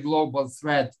another global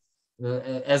threat,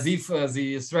 as if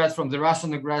the threat from the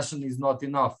Russian aggression is not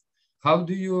enough. How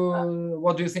do you?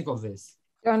 What do you think of this?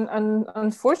 And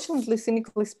unfortunately,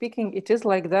 cynically speaking, it is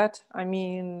like that. I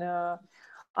mean,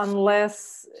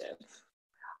 unless,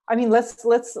 I mean,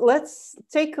 let's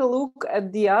take a look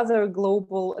at the other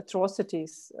global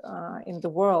atrocities in the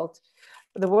world.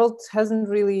 The world hasn't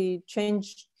really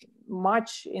changed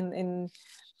much in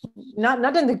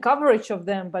not in the coverage of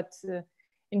them, but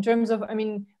in terms of, I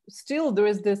mean, still there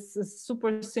is this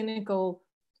super cynical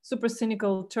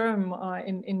term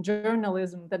in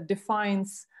journalism that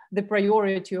defines the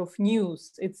priority of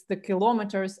news. It's the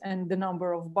kilometers and the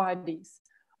number of bodies.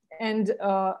 And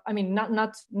I mean,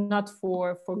 not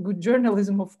for good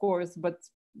journalism, of course, but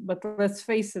let's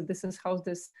face it, this is how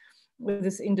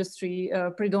this industry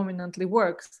predominantly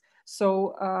works.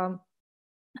 So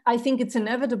I think it's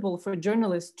inevitable for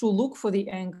journalists to look for the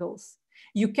angles.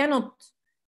 You cannot,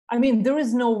 I mean, there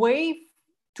is no way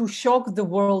to shock the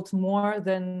world more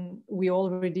than we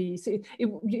already see.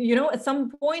 You know, at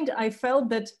some point I felt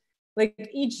that like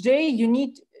each day you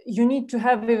need to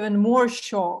have even more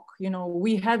shock. You know,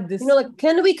 we had this, you know, like,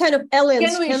 can we kind of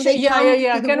aliens, can they come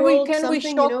to the can world, we shock,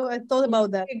 you know, I thought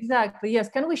about that. Exactly, yes.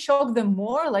 Can we shock them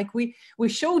more? Like we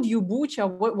showed you Bucha,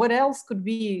 what else could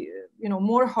be, you know,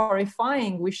 more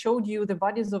horrifying? We showed you the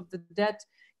bodies of the dead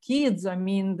kids. I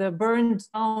mean, the burned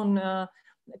down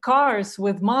cars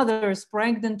with mothers,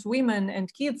 pregnant women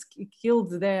and kids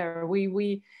killed there.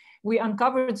 We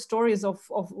uncovered stories of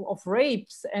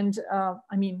rapes, and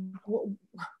I mean,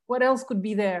 what else could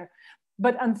be there?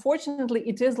 But unfortunately,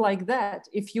 it is like that.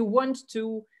 If you want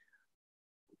to,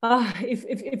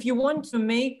 if you want to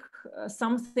make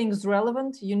something's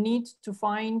relevant, you need to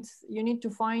find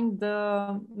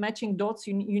the matching dots.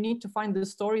 You need to find the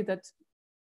story that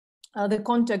the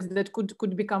context that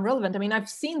could become relevant. I mean, I've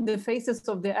seen the faces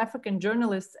of the African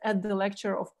journalists at the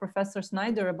lecture of Professor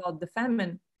Snyder about the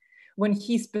famine, when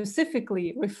he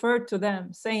specifically referred to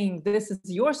them, saying, this is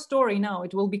your story now,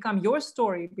 it will become your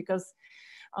story, because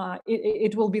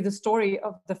it will be the story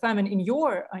of the famine in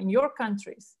your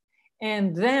countries.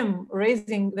 And them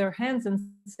raising their hands and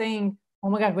saying, oh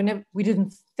my God, we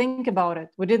didn't think about it.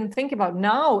 We didn't think about it.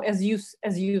 Now, as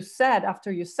you said,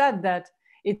 after you said that,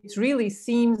 it really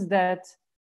seems that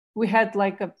we had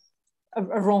like a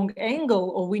wrong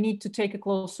angle, or we need to take a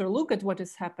closer look at what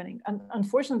is happening. And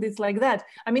unfortunately, it's like that.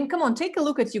 I mean, come on, take a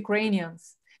look at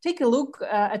Ukrainians. Take a look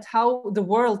at how the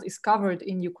world is covered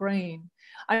in Ukraine.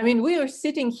 I mean, we are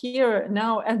sitting here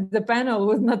now at the panel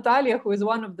with Nataliya, who is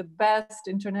one of the best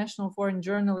international foreign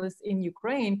journalists in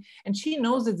Ukraine, and she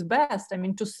knows it's best. I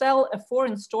mean, to sell a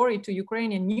foreign story to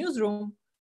Ukrainian newsroom,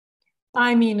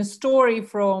 I mean, a story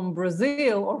from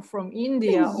Brazil or from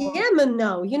India. In Yemen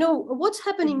now, you know, what's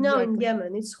happening now in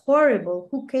Yemen? It's horrible.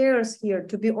 Who cares here,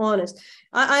 to be honest?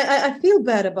 I feel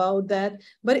bad about that,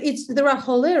 but there are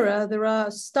cholera, there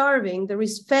are starving, there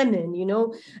is famine, you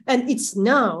know, and it's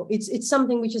now, it's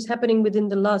something which is happening within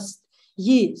the last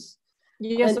years.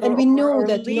 Yes, and we know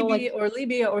that, Libya, you know, like, or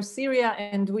Libya or Syria,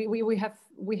 and we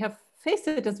have faced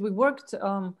it as we worked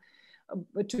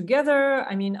together.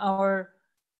 I mean, our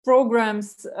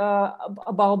programs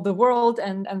about the world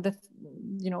and the,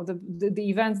 you know, the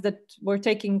events that were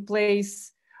taking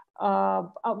place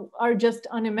are just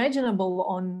unimaginable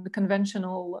on the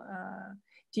conventional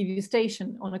TV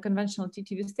station, on a conventional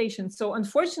TV station. So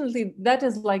unfortunately, that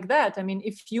is like that. I mean,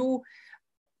 if you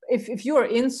are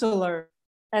insular,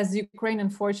 as Ukraine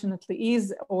unfortunately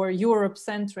is, or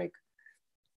Europe-centric,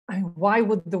 why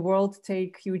would the world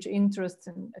take huge interest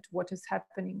at what is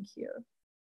happening here?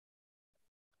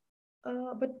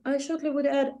 But I shortly would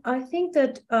add, I think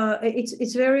that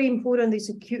it's very important. It's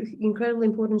an incredibly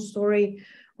important story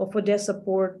of Odessa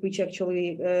port, which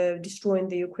actually destroyed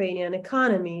the Ukrainian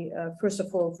economy, first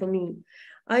of all, for me.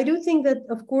 I do think that,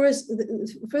 of course, the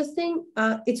first thing,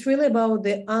 it's really about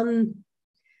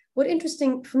what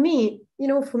interesting for me, you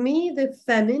know, for me, the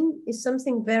famine is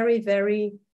something very,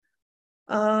 very,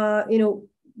 you know,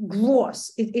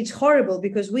 gross. It's horrible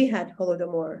because we had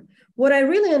Holodomor. What I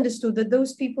really understood that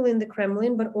those people in the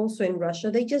Kremlin, but also in Russia,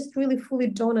 they just really fully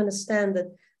don't understand that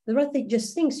there are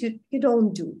just things you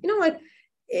don't do. You know, like,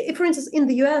 if, for instance, in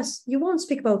the US, you won't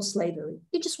speak about slavery.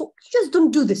 You just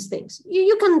don't do these things.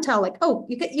 You can tell, like, oh,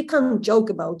 you can't joke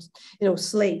about, you know,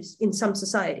 slaves in some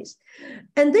societies.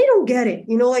 And they don't get it,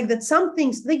 you know, like that some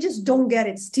things, they just don't get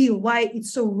it still, why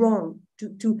it's so wrong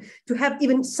to have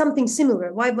even something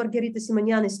similar. Why Margarita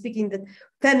Simonian is speaking that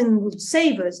famine would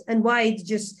save us, and why it's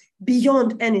just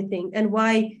beyond anything, and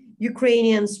why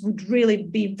Ukrainians would really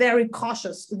be very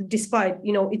cautious, despite,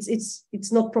 you know,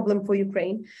 it's not problem for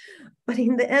Ukraine. But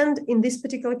in the end, in this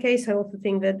particular case, I also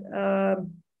think that,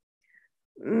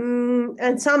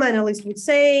 and some analysts would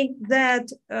say that,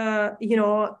 you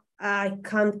know, I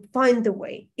can't find the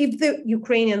way. If the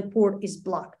Ukrainian port is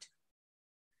blocked,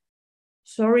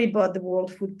 sorry, but the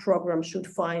World Food Program should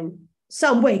find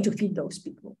some way to feed those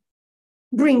people.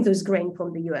 Bring this grain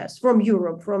from the US, from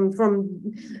Europe,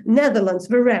 from Netherlands,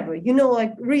 wherever, you know,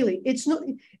 like, really, it's not,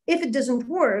 if it doesn't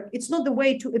work, it's not the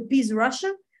way to appease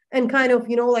Russia and kind of,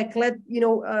 you know, like, let, you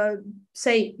know,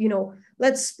 say, you know,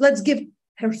 let's give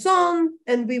Kherson,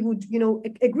 and we would, you know,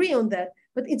 agree on that.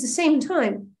 But at the same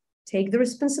time, take the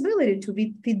responsibility to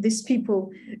feed these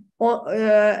people.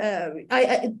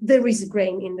 There is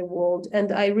grain in the world,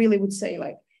 and I really would say,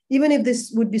 like, even if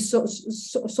this would be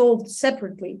solved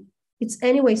separately, it's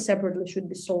anyway separately should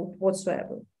be solved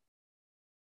whatsoever.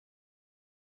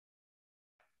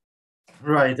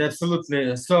 Right,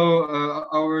 absolutely. So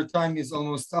our time is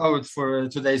almost out for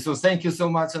today. So thank you so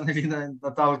much, Angelina and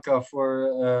Natalka,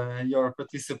 for your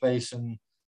participation.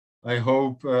 I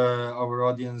hope our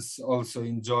audience also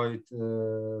enjoyed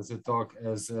the talk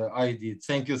as I did.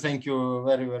 Thank you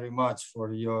very, very much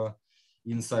for your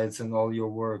insights and all your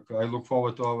work. I look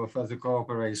forward to our further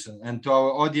cooperation. And to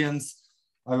our audience,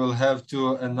 I will have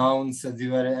to announce at the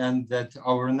very end that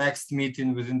our next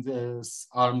meeting within this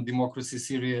Armed Democracy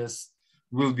series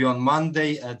will be on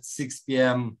Monday at 6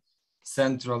 p.m.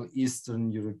 Central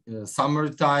Eastern Europe, summer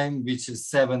time, which is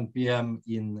 7 p.m.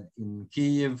 in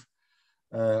Kyiv.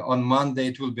 On Monday,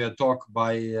 it will be a talk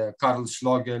by Karl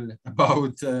Schlogel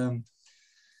about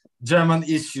German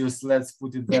issues, let's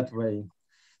put it that way.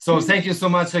 So thank you so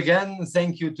much again.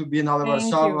 Thank you to Biennale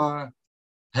Warszawa.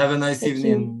 Have a nice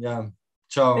evening. Yeah.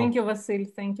 Ciao. Thank you, Vasyl.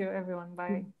 Thank you, everyone.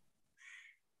 Bye.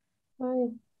 Bye.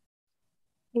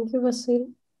 Thank you,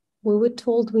 Vasyl. We were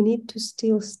told we need to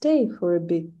still stay for a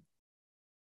bit.